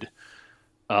understood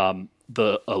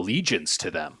the allegiance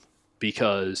to them,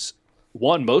 because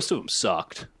one, most of them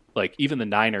sucked. Like even the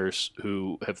Niners,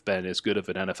 who have been as good of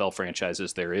an NFL franchise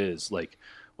as there is, like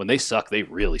when they suck, they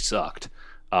really sucked.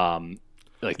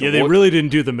 They really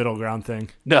didn't do the middle ground thing.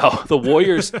 No, the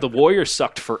Warriors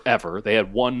sucked forever. They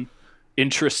had one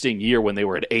interesting year when they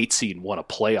were an 8 seed and won a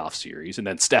playoff series, and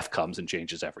then Steph comes and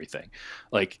changes everything.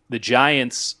 Like the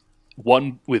Giants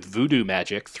won with voodoo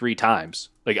magic 3 times.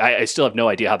 Like I still have no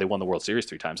idea how they won the World Series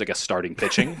 3 times. I guess starting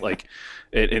pitching, like,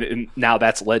 and now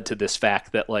that's led to this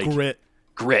fact that like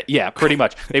grit, yeah, pretty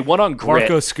much. They won on grit.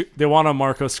 They won on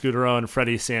Marco Scutaro and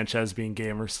Freddie Sanchez being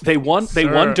gamers. They won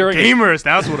during gamers.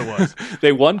 That's what it was.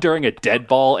 They won during a dead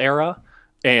ball era,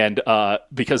 and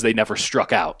because they never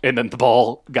struck out, and then the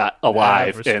ball got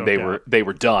alive, and they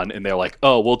were done, and they're like,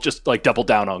 oh, we'll just like double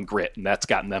down on grit, and that's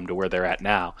gotten them to where they're at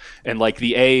now. And like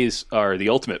the A's are the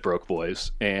ultimate broke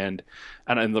boys, and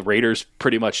the Raiders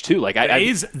pretty much too. Like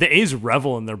the A's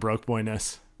revel in their broke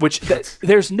boyness, which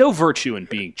there's no virtue in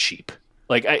being cheap.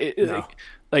 Like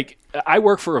I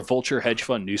work for a vulture hedge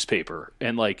fund newspaper,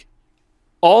 and like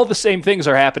all the same things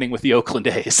are happening with the Oakland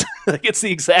A's. Like it's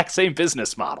the exact same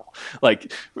business model.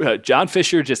 Like John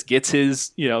Fisher just gets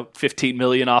his, $15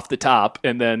 million off the top,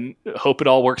 and then hope it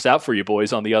all works out for you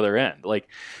boys on the other end. Like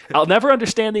I'll never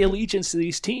understand the allegiance to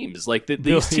these teams. Like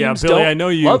these teams Billy,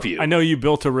 don't love you. I know you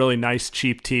built a really nice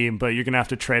cheap team, but you're gonna have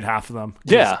to trade half of them.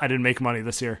 Yeah, I didn't make money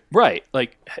this year. Right.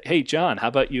 Like, hey John, how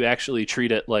about you actually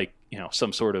treat it like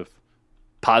some sort of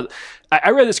I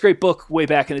read this great book way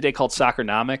back in the day called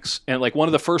Soccernomics, and like one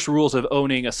of the first rules of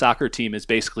owning a soccer team is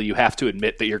basically you have to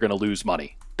admit that you're going to lose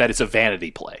money, that it's a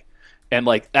vanity play. And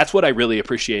like that's what I really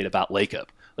appreciate about Lacob.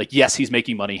 Like yes, he's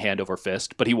making money hand over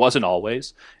fist, but he wasn't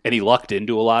always, and he lucked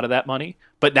into a lot of that money,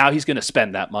 but now he's going to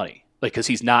spend that money, like because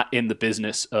he's not in the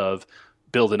business of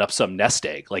building up some nest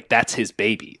egg. Like that's his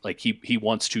baby. Like he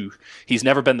wants to. He's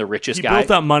never been the richest guy. He built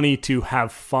that money to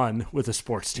have fun with a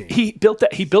sports team. He built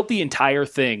the entire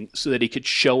thing so that he could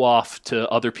show off to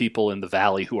other people in the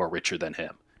valley who are richer than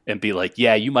him and be like,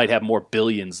 yeah, you might have more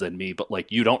billions than me, but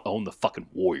like you don't own the fucking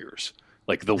Warriors.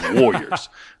 Like the Warriors.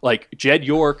 Like Jed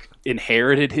York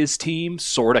inherited his team,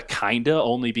 sorta, kinda,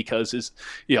 only because his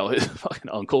fucking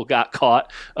uncle got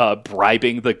caught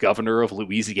bribing the governor of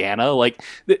Louisiana. Like.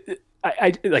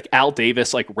 I like Al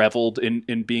Davis like reveled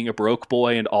in being a broke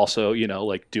boy, and also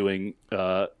like doing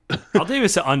Al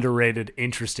Davis, an underrated,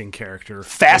 interesting character,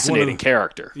 fascinating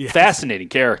character,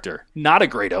 not a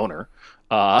great owner.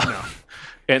 No.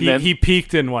 And he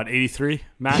peaked in what 83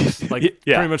 max, like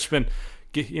pretty much been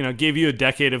gave you a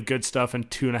decade of good stuff and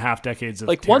 2.5 decades of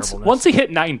like once he hit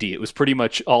 90, it was pretty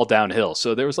much all downhill.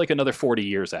 So there was like another 40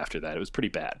 years after that. It was pretty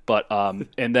bad, but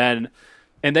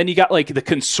And then you got like the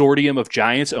consortium of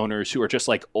Giants owners who are just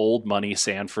like old money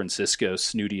San Francisco,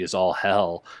 snooty as all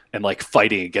hell, and like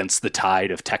fighting against the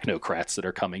tide of technocrats that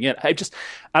are coming in.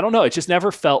 I don't know. It just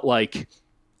never felt like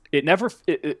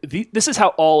this is how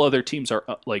all other teams are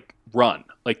like run.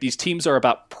 Like these teams are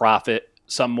about profit,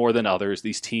 some more than others.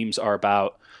 These teams are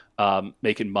about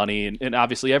making money, and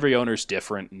obviously every owner is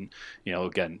different. And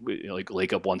again, like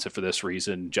Lacob wants it for this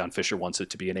reason, John Fisher wants it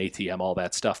to be an ATM, all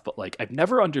that stuff. But like I've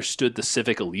never understood the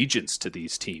civic allegiance to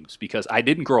these teams because I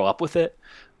didn't grow up with it.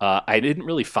 I didn't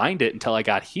really find it until I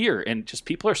got here, and just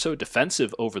people are so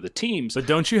defensive over the teams. But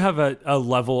don't you have a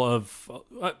level of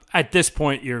at this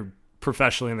point you're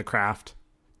professionally in the craft?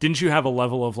 Didn't you have a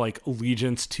level of like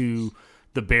allegiance to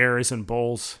the Bears and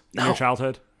Bulls in your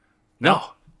childhood?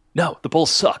 No, the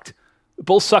Bulls sucked. The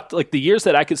Bulls sucked. Like the years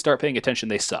that I could start paying attention,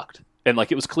 they sucked, and like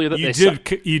it was clear that they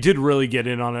sucked. You did really get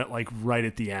in on it, like right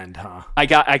at the end, huh?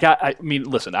 I mean,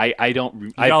 listen, I got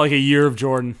like a year of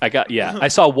Jordan. I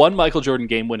saw one Michael Jordan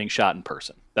game-winning shot in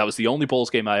person. That was the only Bulls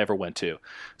game I ever went to.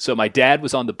 So my dad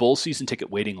was on the Bulls season ticket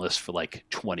waiting list for like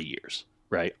 20 years,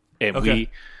 right? And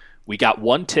we got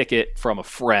one ticket from a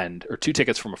friend, or 2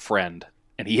 tickets from a friend.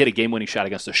 And he hit a game-winning shot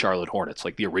against the Charlotte Hornets,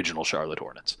 like the original Charlotte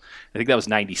Hornets. I think that was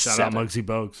 97. Shout out Muggsy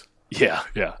Bogues.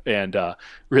 Yeah. And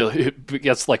really,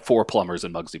 it's like 4 plumbers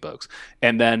and Muggsy Bogues.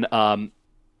 And then,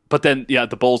 but then,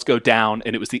 the Bulls go down,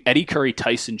 and it was the Eddie Curry,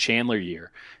 Tyson Chandler year.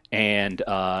 And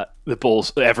the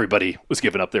Bulls, everybody was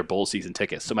giving up their Bulls season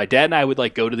tickets. So my dad and I would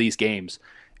like go to these games,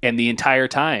 and the entire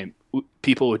time,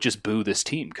 people would just boo this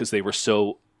team because they were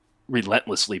so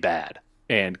relentlessly bad.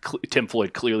 And Tim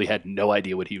Floyd clearly had no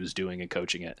idea what he was doing and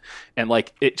coaching it. And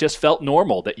like, it just felt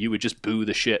normal that you would just boo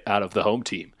the shit out of the home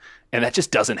team. And that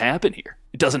just doesn't happen here.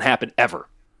 It doesn't happen ever.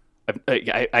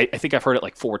 I think I've heard it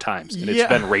like 4 times, and it's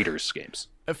been Raiders games.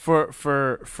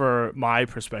 For my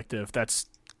perspective, that's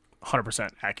 100%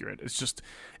 accurate. It's just,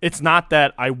 it's not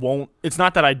that I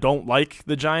don't like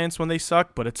the Giants when they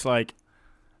suck, but it's like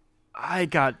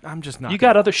I'm just not. You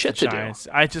got other shit to do.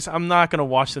 I'm not gonna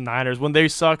watch the Niners when they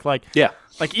suck. Like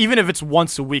even if it's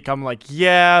once a week, I'm like,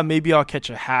 yeah, maybe I'll catch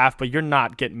a half, but you're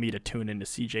not getting me to tune into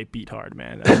CJ Beathard,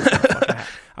 man.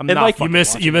 I'm not. Like you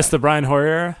missed the Brian Hoyer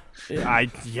era.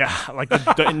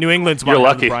 The New England's You're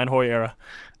lucky. The Brian Hoyer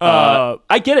era.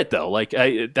 I get it though. Like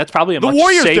that's probably the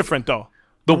Warriors different though.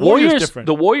 The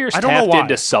Warriors tapped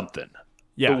into something.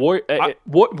 Yeah, Warriors the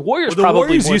probably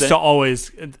Warriors used to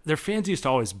always. Their fans used to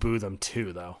always boo them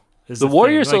too, though. The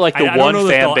Warriors are like the one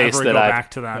fan base that I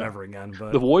back to that ever again.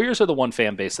 But the Warriors are the one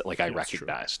fan base that like I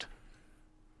recognized.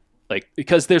 Like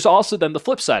because there's also then the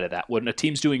flip side of that. When a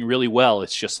team's doing really well,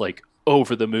 it's just like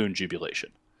over the moon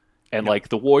jubilation. And like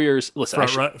the Warriors, listen,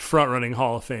 front running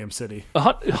Hall of Fame city,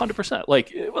 100%.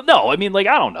 Like, no, I mean, like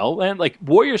I don't know, and like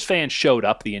Warriors fans showed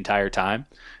up the entire time,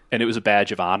 and it was a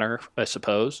badge of honor, I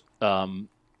suppose. But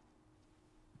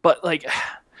like,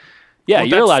 yeah,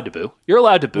 you're allowed to boo. You're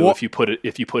allowed to boo if you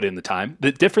put in the time.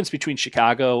 The difference between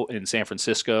Chicago and San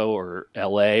Francisco or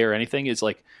LA or anything is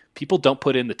like people don't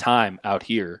put in the time out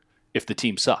here if the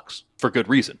team sucks for good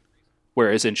reason.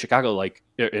 Whereas in Chicago, like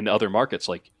in other markets,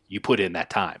 like you put in that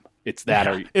time. It's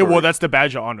that well, that's the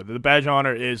badge of honor. The badge of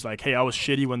honor is like, hey, I was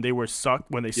shitty when they sucked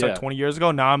 20 years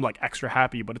ago. Now I'm like extra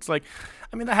happy. But it's like,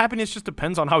 I mean, the happiness just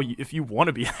depends on if you want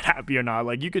to be happy or not.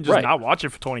 Like you can just not watch it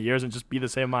for 20 years and just be the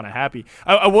same amount of happy.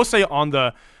 I will say on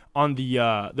the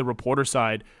reporter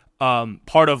side,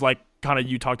 part of like kind of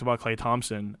you talked about Klay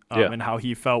Thompson and how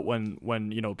he felt when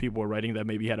people were writing that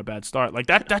maybe he had a bad start. Like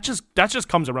that just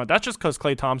comes around. That's just because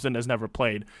Klay Thompson has never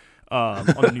played on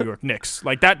the New York Knicks.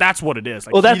 Like that's what it is.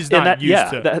 Like he's not used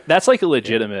to. That's like a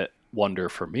legitimate wonder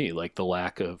for me. Like the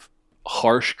lack of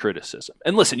harsh criticism.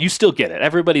 And listen, you still get it.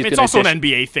 It's also an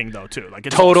NBA thing though too. Like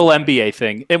it's total NBA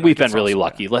thing, and we've been really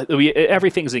lucky.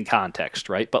 Everything's in context,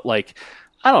 right? But like,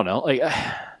 I don't know. Like,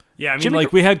 yeah, I mean,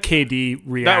 like we had KD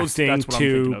reacting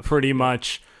to pretty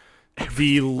much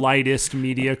the lightest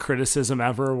media criticism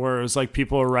ever, where it was like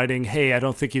people are writing, "Hey, I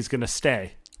don't think he's going to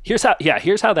stay." Here's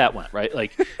how that went, right?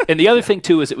 Like, and the other thing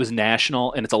too is it was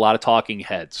national, and it's a lot of talking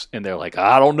heads, and they're like,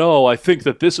 I don't know, I think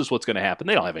that this is what's going to happen.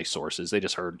 They don't have any sources. They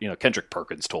just heard, Kendrick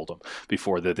Perkins told them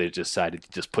before that they decided to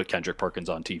just put Kendrick Perkins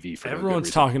on TV for everyone's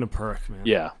talking to Perk, man.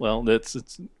 Yeah, well,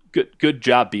 it's good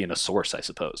job being a source, I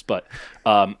suppose. But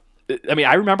I mean,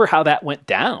 I remember how that went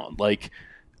down. Like,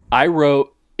 I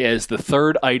wrote as the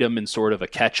third item in sort of a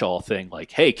catch-all thing, like,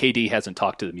 hey, KD hasn't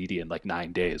talked to the media in like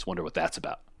 9 days. Wonder what that's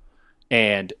about.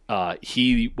 And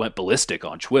he went ballistic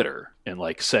on Twitter and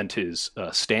like sent his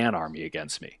Stan army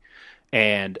against me.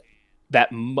 And I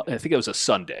think it was a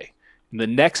Sunday. And the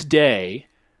next day,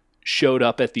 showed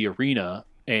up at the arena,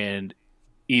 and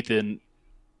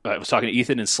I was talking to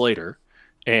Ethan and Slater,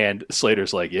 and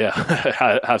Slater's like, yeah,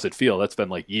 how's it feel? That's been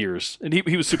like years. And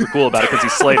he was super cool about it because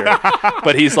he's Slater.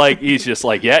 But he's just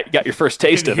like, yeah, you got your first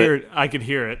taste of it. I could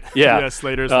hear it. Yeah.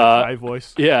 Slater's high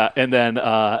voice. Yeah. And then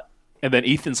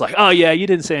Ethan's like, "Oh yeah, you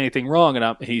didn't say anything wrong,"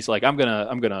 and he's like, "I'm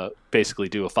gonna basically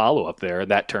do a follow up there," and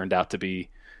that turned out to be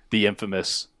the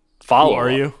infamous follow up. Who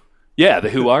are you? Yeah, the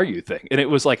 "Who are you" thing, and it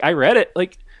was like I read it,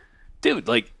 like, dude,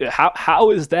 like how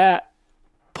is that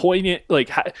poignant? Like,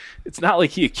 it's not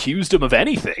like he accused him of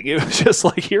anything. It was just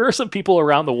like, here are some people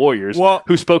around the Warriors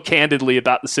who spoke candidly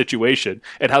about the situation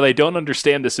and how they don't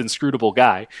understand this inscrutable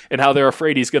guy and how they're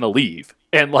afraid he's gonna leave,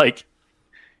 and like.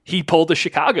 He pulled to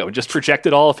Chicago and just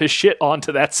projected all of his shit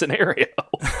onto that scenario.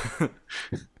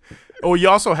 Well, you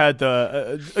also had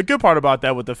a good part about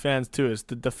that with the fans too is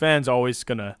the fans always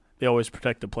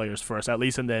protect the players first. At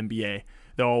least in the NBA,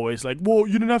 they're always like, "Well,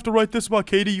 you didn't have to write this about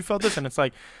KD. You felt this," and it's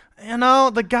like,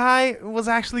 the guy was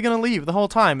actually gonna leave the whole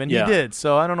time, and he did.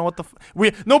 So I don't know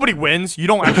what nobody wins. You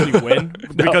don't actually win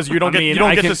because you don't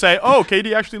get to say, "Oh,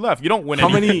 KD actually left." You don't win.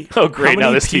 Oh, great!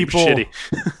 Now this team's shitty.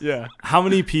 Yeah. How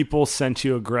many people sent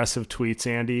you aggressive tweets,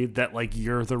 Andy, that like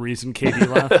you're the reason KD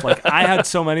left? Like I had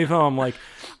so many of them. I'm like,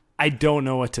 I don't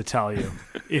know what to tell you.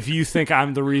 If you think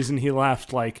I'm the reason he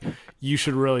left, like you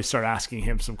should really start asking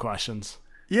him some questions.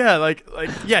 Yeah,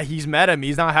 yeah, he's mad at me.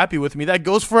 He's not happy with me. That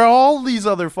goes for all these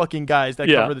other fucking guys that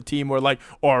cover the team or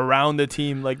around the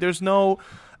team. Like, there's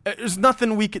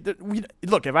nothing we could.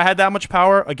 Look, if I had that much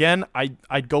power, again,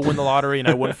 I'd go win the lottery and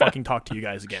I wouldn't fucking talk to you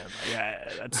guys again.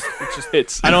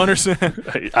 It's I don't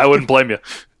understand. I wouldn't blame you.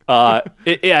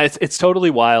 It's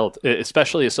totally wild,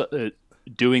 especially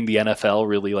doing the NFL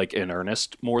really like in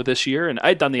earnest more this year. And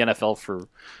I'd done the NFL for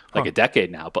like a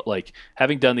decade now, but like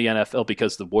having done the NFL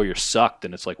because the Warriors sucked,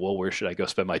 and it's like, well, where should I go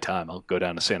spend my time? I'll go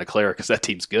down to Santa Clara because that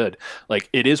team's good. Like,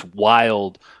 it is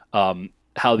wild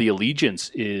how the allegiance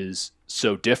is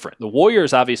so different. The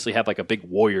Warriors obviously have like a big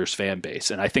Warriors fan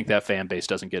base, and I think that fan base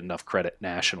doesn't get enough credit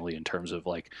nationally in terms of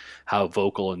like how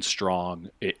vocal and strong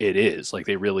it is. Like,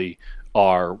 they really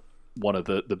are one of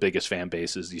the biggest fan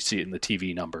bases. You see it in the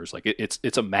TV numbers. Like,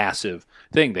 it's a massive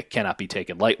thing that cannot be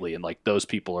taken lightly, and like those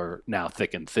people are now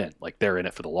thick and thin. Like, they're in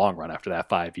it for the long run. After that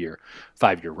 5-year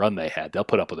run they had, they'll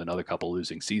put up with another couple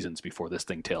losing seasons before this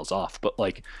thing tails off. But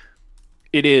like,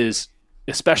 it is,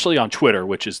 especially on Twitter,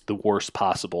 which is the worst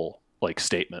possible like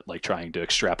statement, like trying to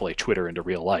extrapolate Twitter into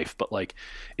real life. But like,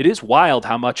 it is wild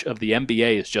how much of the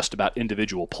NBA is just about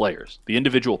individual players. The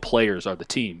individual players are the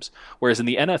teams. Whereas in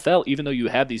the NFL, even though you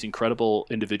have these incredible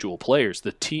individual players,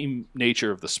 the team nature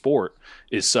of the sport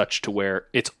is such to where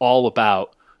it's all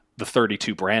about the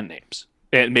 32 brand names,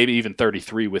 and maybe even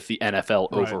 33 with the NFL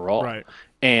overall. Right.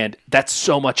 And that's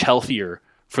so much healthier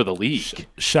for the league.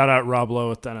 Shout out Rob Lowe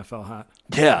with the NFL hat.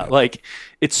 Yeah, like,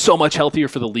 it's so much healthier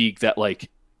for the league that like,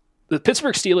 the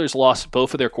Pittsburgh Steelers lost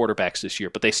both of their quarterbacks this year,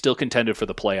 but they still contended for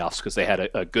the playoffs because they had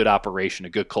a good operation, a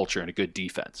good culture, and a good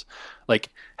defense. Like,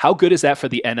 how good is that for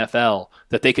the NFL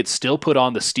that they could still put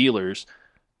on the Steelers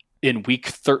in Week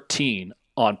 13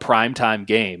 on primetime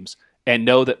games and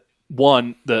know that,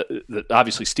 one, the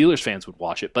obviously Steelers fans would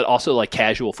watch it, but also like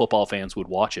casual football fans would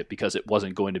watch it because it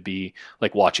wasn't going to be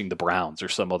like watching the Browns or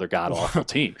some other god-awful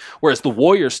team. Whereas the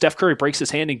Warriors, Steph Curry breaks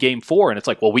his hand in Game 4, and it's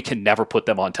like, well, we can never put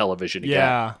them on television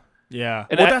again. Yeah.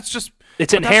 And well,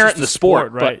 it's inherent in the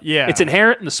sport, right? But yeah. It's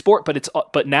inherent in the sport,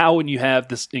 but now when you have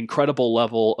this incredible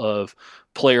level of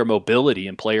player mobility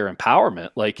and player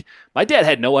empowerment, like, my dad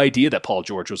had no idea that Paul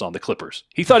George was on the Clippers.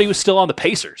 He thought he was still on the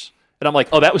Pacers. And I'm like,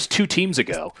 oh, that was 2 teams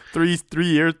ago. 3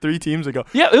 teams ago.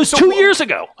 Yeah, it was 2 years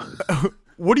ago.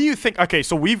 What do you think? Okay,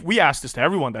 so we asked this to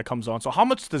everyone that comes on. So how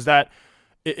much does that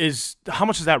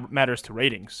matters to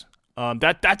ratings? By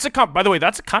the way,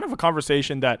 that's kind of a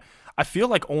conversation that I feel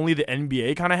like only the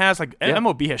NBA kind of has. Like,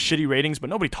 MLB has shitty ratings, but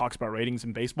nobody talks about ratings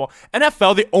in baseball.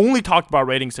 NFL, they only talked about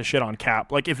ratings to shit on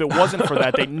Cap. Like, if it wasn't for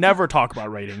that, they'd never talk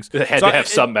about ratings. They had to have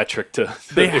some metric to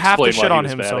they have to shit on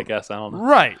him. Bad, I guess. I don't know.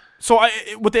 Right. So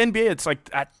with the NBA, it's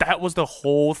like that was the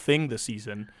whole thing this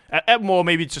season. Well,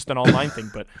 maybe it's just an online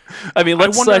thing, but I mean,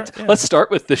 let's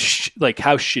start with like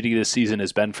how shitty this season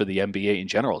has been for the NBA in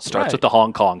general. It starts with the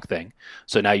Hong Kong thing.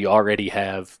 So now you already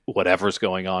have whatever's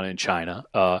going on in China.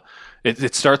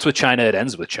 It starts with China. It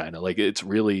ends with China. Like, it's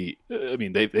really, I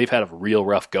mean, they've had a real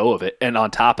rough go of it. And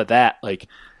on top of that, like,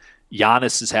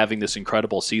 Giannis is having this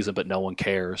incredible season, but no one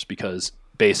cares because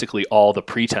basically all the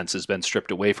pretense has been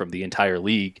stripped away from the entire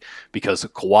league because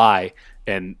of Kawhi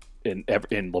and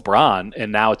LeBron,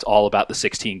 and now it's all about the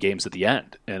 16 games at the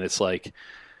end. And it's like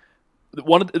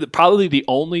probably the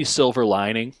only silver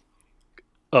lining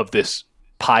of this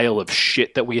pile of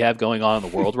shit that we have going on in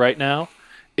the world right now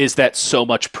is that so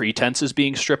much pretense is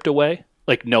being stripped away.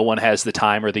 Like, no one has the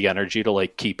time or the energy to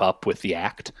like keep up with the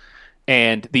act.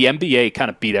 And the NBA kind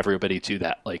of beat everybody to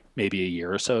that, like maybe a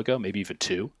year or so ago, maybe even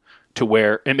 2. To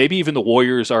where, and maybe even the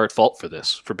Warriors are at fault for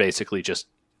this, for basically just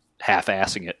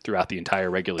half-assing it throughout the entire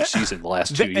regular season the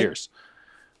last 2 years.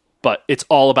 But it's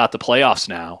all about the playoffs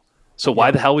now. So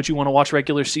why the hell would you want to watch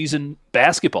regular season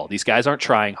basketball? These guys aren't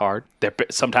trying hard.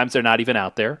 Sometimes they're not even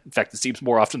out there. In fact, it seems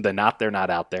more often than not they're not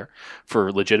out there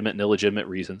for legitimate and illegitimate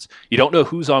reasons. You don't know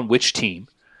who's on which team.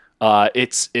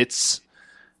 It's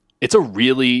a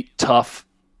really tough.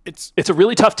 It's a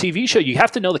really tough TV show. You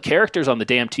have to know the characters on the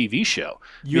damn TV show.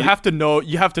 You have to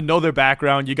know their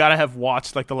background. You got to have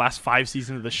watched like the last 5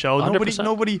 seasons of the show.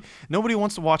 100%. Nobody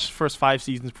wants to watch the first 5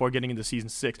 seasons before getting into season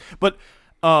 6. But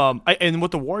and with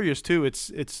the Warriors too,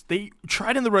 it's they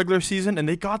tried in the regular season and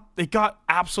they got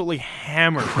absolutely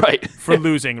hammered for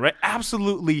losing, right?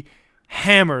 Absolutely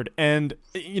hammered. And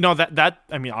you know that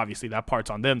I mean, obviously that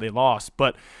part's on them. They lost,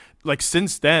 but like,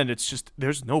 since then, it's just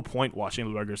there's no point watching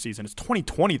the regular season. It's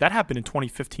 2020. That happened in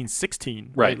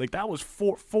 2015-16. Right? Like, that was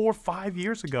 5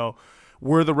 years ago,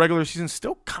 where the regular season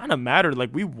still kind of mattered. Like,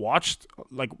 we watched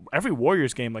like every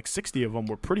Warriors game, like 60 of them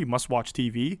were pretty must-watch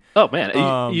TV. Oh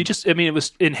man, you just, I mean, it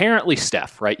was inherently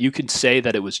Steph, right? You could say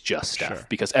that it was just Steph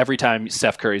because every time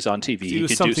Steph Curry's on TV, he could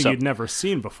do something you'd never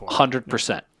seen before.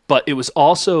 100%. But it was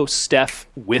also Steph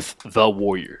with the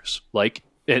Warriors. Like,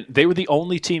 they were the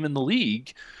only team in the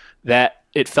league that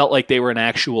it felt like they were an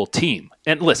actual team.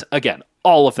 And listen, again,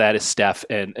 all of that is Steph,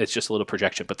 and it's just a little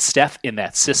projection. But Steph in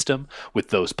that system with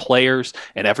those players,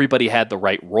 and everybody had the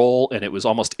right role, and it was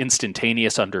almost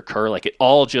instantaneous under Kerr. Like, it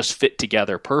all just fit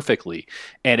together perfectly,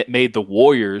 and it made the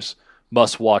Warriors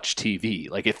must-watch TV.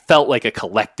 Like, it felt like a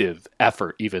collective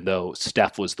effort, even though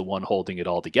Steph was the one holding it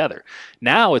all together.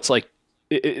 Now it's like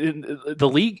the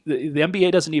league, the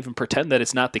NBA doesn't even pretend that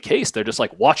it's not the case. They're just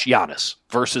like, watch Giannis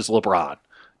versus LeBron.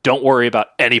 Don't worry about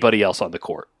anybody else on the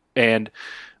court. And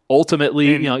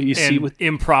ultimately, you see with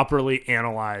improperly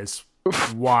analyze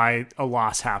why a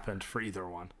loss happened for either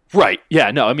one. Right.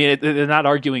 Yeah. No, I mean, they're not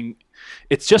arguing.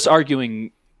 It's just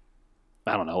arguing,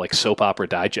 I don't know, like soap opera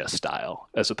digest style,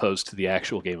 as opposed to the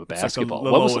actual game of basketball. It's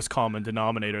like the lowest common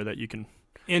denominator that you can.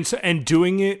 And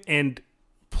doing it and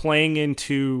playing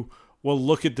into, well,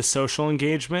 look at the social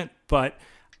engagement, but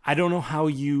I don't know how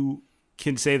you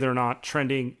can say they're not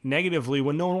trending negatively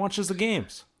when no one watches the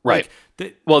games. Right.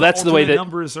 Like, that's the way that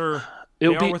numbers are. They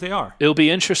are what they are. It'll be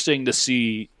interesting to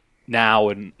see now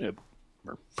and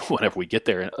or whenever we get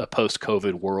there in a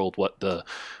post-COVID world what the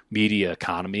media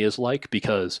economy is like,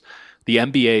 because the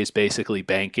NBA is basically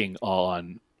banking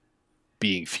on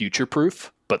being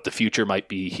future-proof, but the future might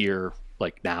be here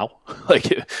like now.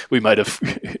 Like, we might have,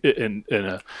 in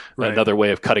another way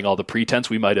of cutting all the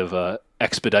pretense, we might have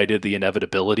expedited the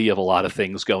inevitability of a lot of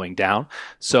things going down.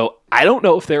 So I don't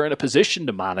know if they're in a position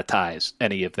to monetize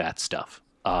any of that stuff.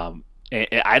 And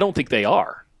I don't think they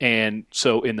are. And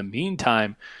so in the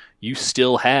meantime, you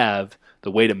still have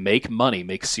the way to make money,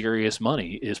 make serious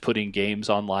money, is putting games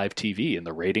on live TV, and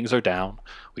the ratings are down.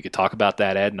 We could talk about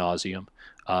that ad nauseum.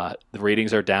 The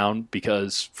ratings are down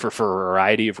because for a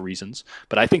variety of reasons.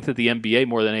 But I think that the NBA,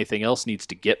 more than anything else, needs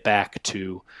to get back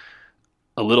to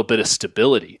a little bit of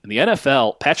stability. In the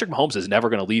NFL, Patrick Mahomes is never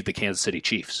going to leave the Kansas City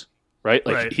Chiefs, right?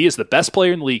 Like, he is the best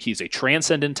player in the league. He's a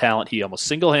transcendent talent. He almost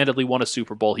single-handedly won a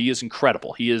Super Bowl. He is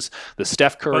incredible. He is the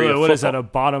Steph Curry of what football. Is that, a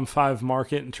bottom 5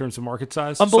 market in terms of market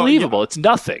size? Unbelievable. So, it's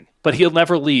nothing. But he'll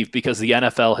never leave because the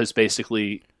NFL has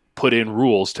basically put in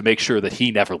rules to make sure that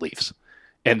he never leaves.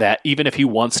 And that even if he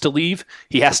wants to leave,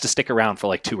 he has to stick around for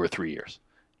like 2 or 3 years.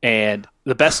 And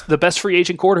the best free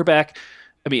agent quarterback,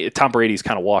 I mean, Tom Brady's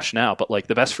kind of washed now, but like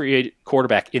the best free agent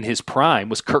quarterback in his prime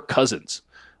was Kirk Cousins.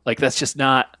 Like, that's just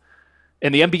not.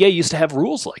 And the NBA used to have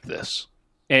rules like this.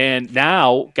 And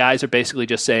now guys are basically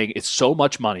just saying, it's so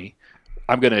much money,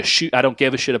 I'm going to shoot. I don't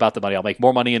give a shit about the money. I'll make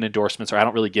more money in endorsements, or I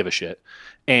don't really give a shit.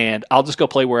 And I'll just go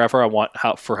play wherever I want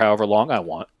for however long I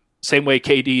want. Same way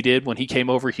KD did when he came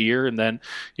over here, and then,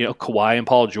 Kawhi and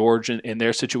Paul George in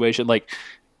their situation. Like,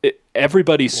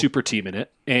 everybody's super teaming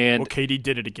it. And KD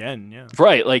did it again, yeah.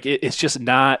 Right. Like, it's just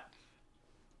not.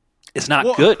 It's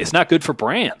not good. It's not good for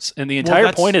brands. And the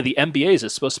entire point of the NBA is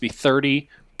it's supposed to be 30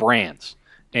 brands,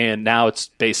 and now it's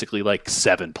basically like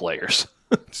 7 players.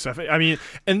 7. I mean,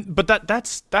 but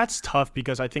that's tough,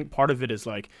 because I think part of it is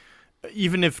like,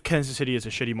 even if Kansas City is a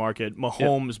shitty market,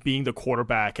 Mahomes being the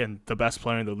quarterback and the best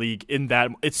player in the league, in that,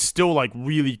 it's still like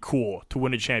really cool to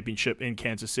win a championship in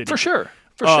Kansas City. For sure.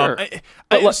 And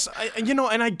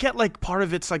I get like part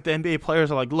of it's like the NBA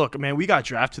players are like, look, man, we got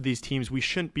drafted to these teams. We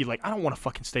shouldn't be like, I don't want to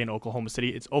fucking stay in Oklahoma City.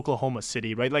 It's Oklahoma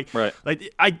City, right? Like,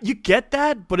 you get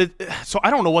that, but so I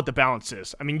don't know what the balance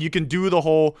is. I mean, you can do the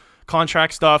whole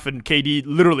contract stuff, and KD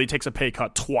literally takes a pay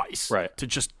cut twice, to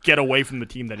just get away from the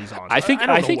team that he's on. I think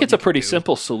it's a pretty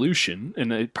simple solution,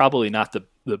 and probably not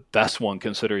the best one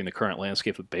considering the current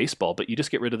landscape of baseball. But you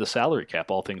just get rid of the salary cap,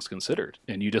 all things considered,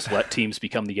 and you just let teams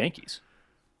become the Yankees.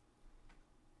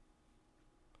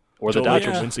 Or the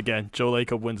Dodgers wins again. Joe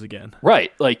Lacob wins again.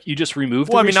 Right, like you just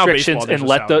remove the restrictions and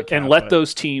let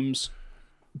those teams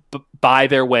buy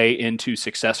their way into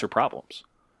success or problems.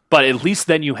 But at least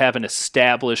then you have an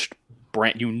established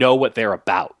brand. You know what they're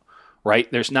about, right?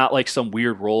 There's not like some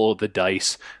weird roll of the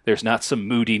dice. There's not some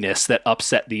moodiness that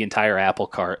upset the entire apple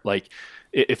cart. Like,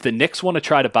 if the Knicks want to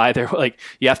try to buy their, like,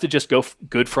 you have to just go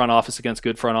good front office against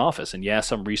good front office. And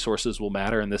some resources will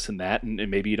matter and this and that. And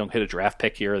maybe you don't hit a draft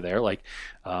pick here or there. Like,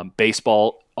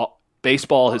 baseball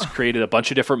has created a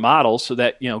bunch of different models so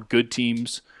that, good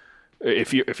teams,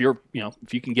 if you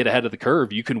can get ahead of the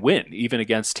curve, you can win even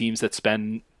against teams that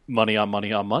spend money on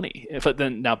money on money. But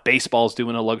then now baseball's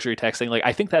doing a luxury tax thing. Like,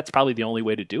 I think that's probably the only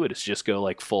way to do it, is just go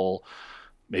like full,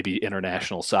 maybe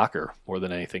international soccer more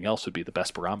than anything else would be the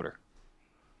best barometer.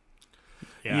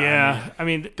 Yeah, I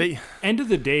mean, end of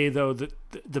the day, though,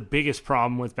 the biggest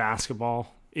problem with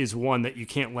basketball is one that you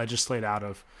can't legislate out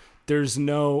of. There's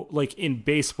no, like, in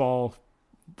baseball,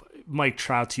 Mike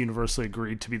Trout's universally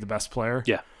agreed to be the best player.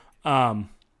 Yeah.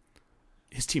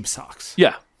 His team sucks.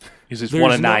 Yeah. He's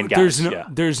one of 9 guys.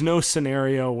 There's no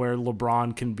scenario where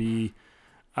LeBron can be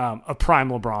a prime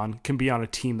LeBron can be on a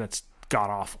team that's god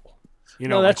awful. You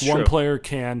know, No, that's one true. player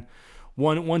can,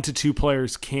 one to two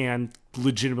players can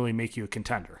legitimately make you a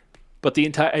contender. But the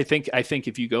entire, I think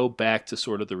if you go back to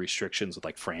sort of the restrictions with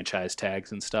like franchise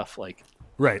tags and stuff, like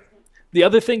Right. the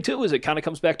other thing too is it kind of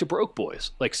comes back to broke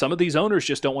boys. Like some of these owners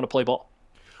just don't want to play ball.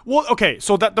 Well, okay,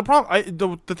 so that the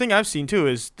problem, the thing I've seen too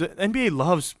is the NBA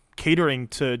loves catering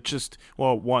to just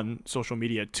one, social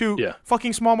media, two,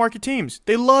 fucking small market teams.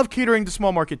 They love catering to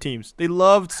small market teams. They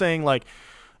loved saying like,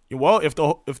 well, if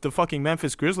the fucking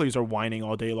Memphis Grizzlies are whining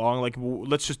all day long, like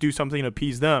let's just do something to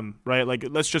appease them, right? Like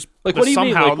let's just like what do you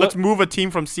mean? Like, let's move a team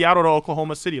from Seattle to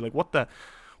Oklahoma City. Like what the.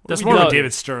 That's more of a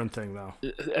David Stern thing, though.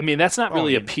 I mean, that's not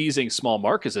really appeasing small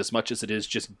markets as much as it is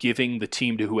just giving the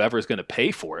team to whoever is going to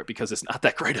pay for it because it's not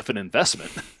that great of an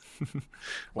investment.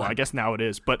 Well, I guess now it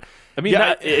is, but I mean,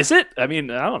 is it? I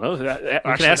mean, I don't know. It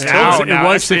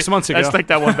was 6 months ago. Let's take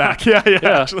that one back. Yeah.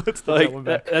 Actually, let's take that one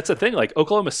back. That's the thing. Like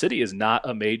Oklahoma City is not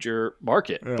a major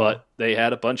market, but they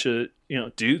had a bunch of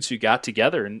dudes who got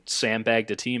together and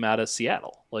sandbagged a team out of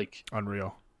Seattle. Like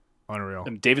unreal. I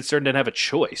mean, David Stern didn't have a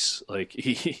choice. Like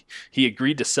he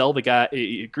agreed to sell the guy.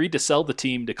 He agreed to sell the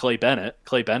team to Clay Bennett.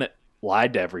 Clay Bennett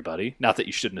lied to everybody. Not that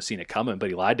you shouldn't have seen it coming, but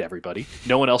he lied to everybody.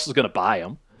 No one else was going to buy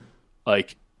him.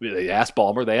 Like they asked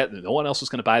Ballmer, no one else was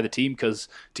going to buy the team because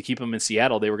to keep him in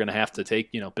Seattle, they were going to have to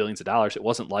take billions of dollars. It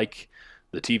wasn't like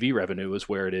the TV revenue was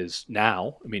where it is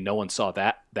now. I mean, no one saw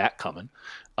that coming.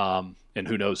 And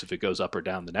who knows if it goes up or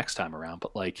down the next time around.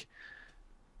 But like.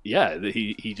 Yeah,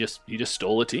 he just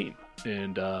stole a team,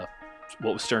 and what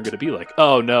was Stern going to be like?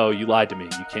 Oh no, you lied to me.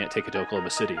 You can't take it to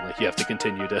Oklahoma City. Like you have to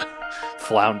continue to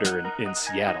flounder in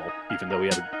Seattle, even though we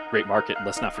had a great market. And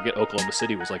let's not forget, Oklahoma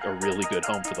City was like a really good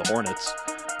home for the Hornets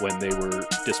when they were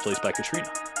displaced by Katrina.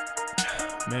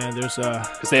 Man, there's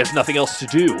because they have nothing else to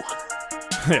do.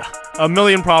 Yeah, a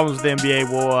million problems with the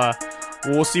NBA.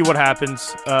 We'll see what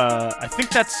happens. I think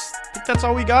that's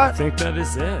all we got. I think that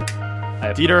is it.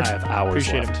 Dieter, I have hours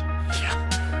appreciate left. It.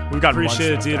 Yeah, we've got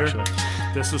appreciate it, Dieter.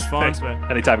 Actually. This was fun. Thanks, man.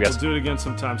 Anytime, guys. We'll do it again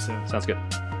sometime soon. Sounds good.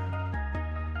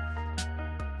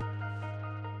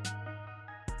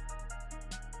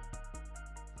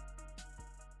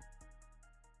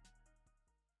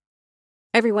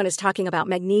 Everyone is talking about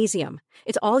magnesium.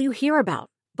 It's all you hear about.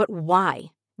 But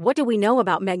why? What do we know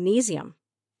about magnesium?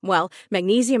 Well,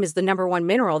 magnesium is the number one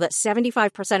mineral that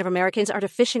 75% of Americans are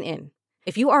deficient in.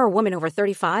 If you are a woman over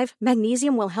 35,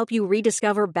 magnesium will help you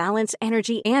rediscover balance,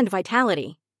 energy, and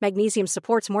vitality. Magnesium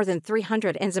supports more than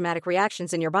 300 enzymatic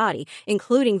reactions in your body,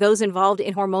 including those involved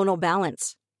in hormonal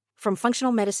balance. From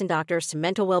functional medicine doctors to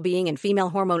mental well-being and female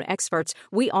hormone experts,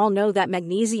 we all know that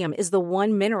magnesium is the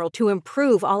one mineral to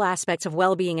improve all aspects of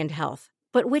well-being and health.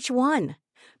 But which one?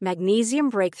 Magnesium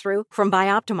Breakthrough from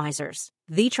Bioptimizers,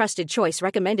 the trusted choice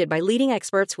recommended by leading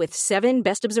experts with 7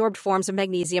 best-absorbed forms of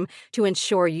magnesium to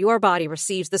ensure your body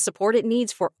receives the support it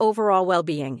needs for overall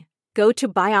well-being. Go to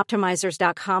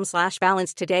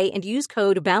bioptimizers.com/balance today and use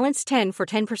code BALANCE10 for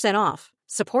 10% off.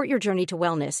 Support your journey to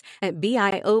wellness at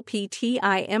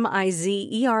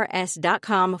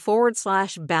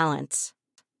bioptimizers.com/balance.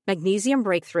 Magnesium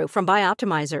Breakthrough from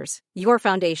Bioptimizers, your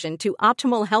foundation to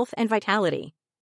optimal health and vitality.